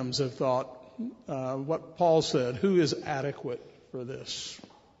many times have thought what Paul said, who is adequate for this?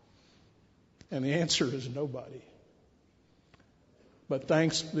 And the answer is nobody. But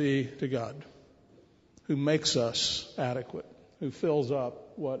thanks be to God, who makes us adequate, who fills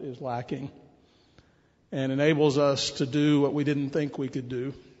up what is lacking, and enables us to do what we didn't think we could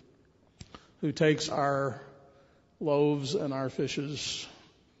do, who takes our loaves and our fishes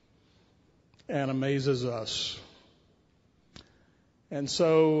and amazes us. And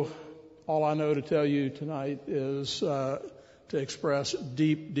so all I know to tell you tonight is to express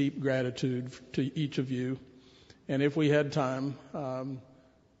deep, deep gratitude to each of you. And if we had time,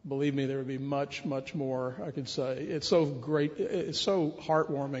 believe me, there would be much, much more I could say. It's so great. It's so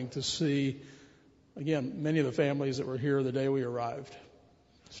heartwarming to see, again, many of the families that were here the day we arrived,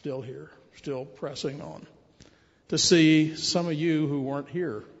 still here, still pressing on. To see some of you who weren't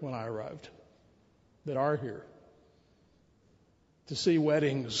here when I arrived, that are here. To see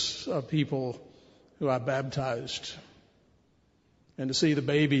weddings of people who I baptized, and to see the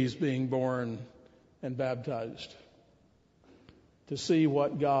babies being born and baptized. To see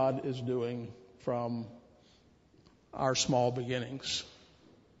what God is doing from our small beginnings.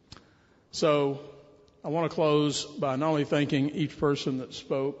 So I want to close by not only thanking each person that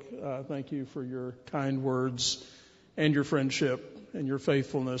spoke, thank you for your kind words and your friendship and your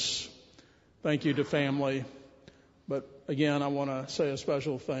faithfulness. Thank you to family. But again, I want to say a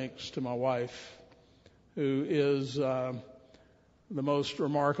special thanks to my wife, who is the most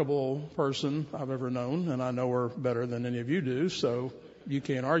remarkable person I've ever known, and I know her better than any of you do, so you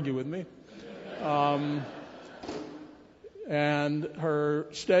can't argue with me. And her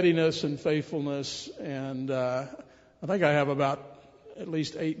steadiness and faithfulness, and I think I have about at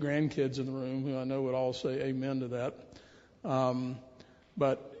least 8 grandkids in the room who I know would all say amen to that.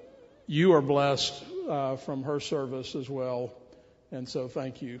 But you are blessed from her service as well, and so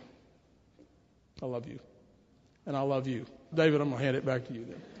thank you. I love you, and I love you. David, I'm going to hand it back to you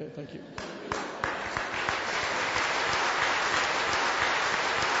then. Okay, thank you.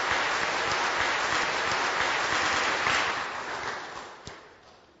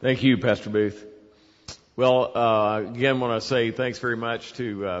 Thank you, Pastor Booth. Well, again, want to say thanks very much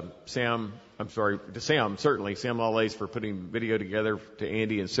to Sam, certainly, Sam Lawless for putting the video together, to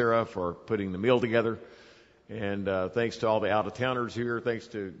Andy and Sarah for putting the meal together, and thanks to all the out-of-towners here. Thanks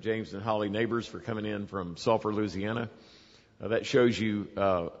to James and Holly Neighbors for coming in from Sulphur, Louisiana. That shows you,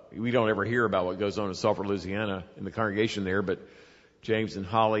 we don't ever hear about what goes on in Sulphur, Louisiana in the congregation there, but James and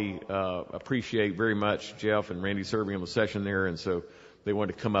Holly appreciate very much Jeff and Randy serving on the session there, and so they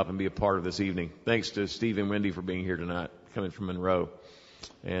wanted to come up and be a part of this evening. Thanks to Steve and Wendy for being here tonight, coming from Monroe,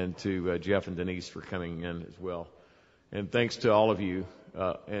 and to Jeff and Denise for coming in as well. And thanks to all of you,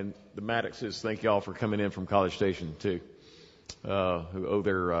 and the Maddoxes, thank you all for coming in from College Station too, who owe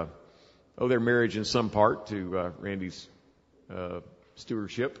their marriage in some part to Randy's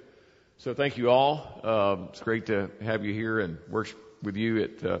stewardship. So thank you all. It's great to have you here and worship with you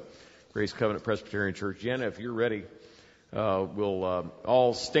at Grace Covenant Presbyterian Church. Jenna, if you're ready, we'll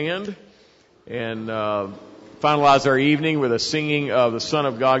all stand and finalize our evening with a singing of The Son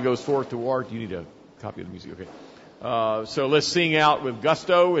of God Goes Forth to War. You need a copy of the music, okay. So let's sing out with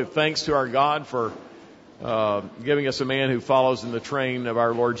gusto, with thanks to our God for giving us a man who follows in the train of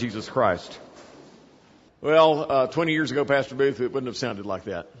our Lord Jesus Christ. Well, 20 years ago, Pastor Booth, it wouldn't have sounded like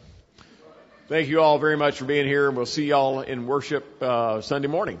that. Thank you all very much for being here, and we'll see you all in worship Sunday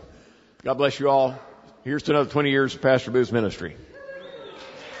morning. God bless you all. Here's to another 20 years of Pastor Booth's ministry.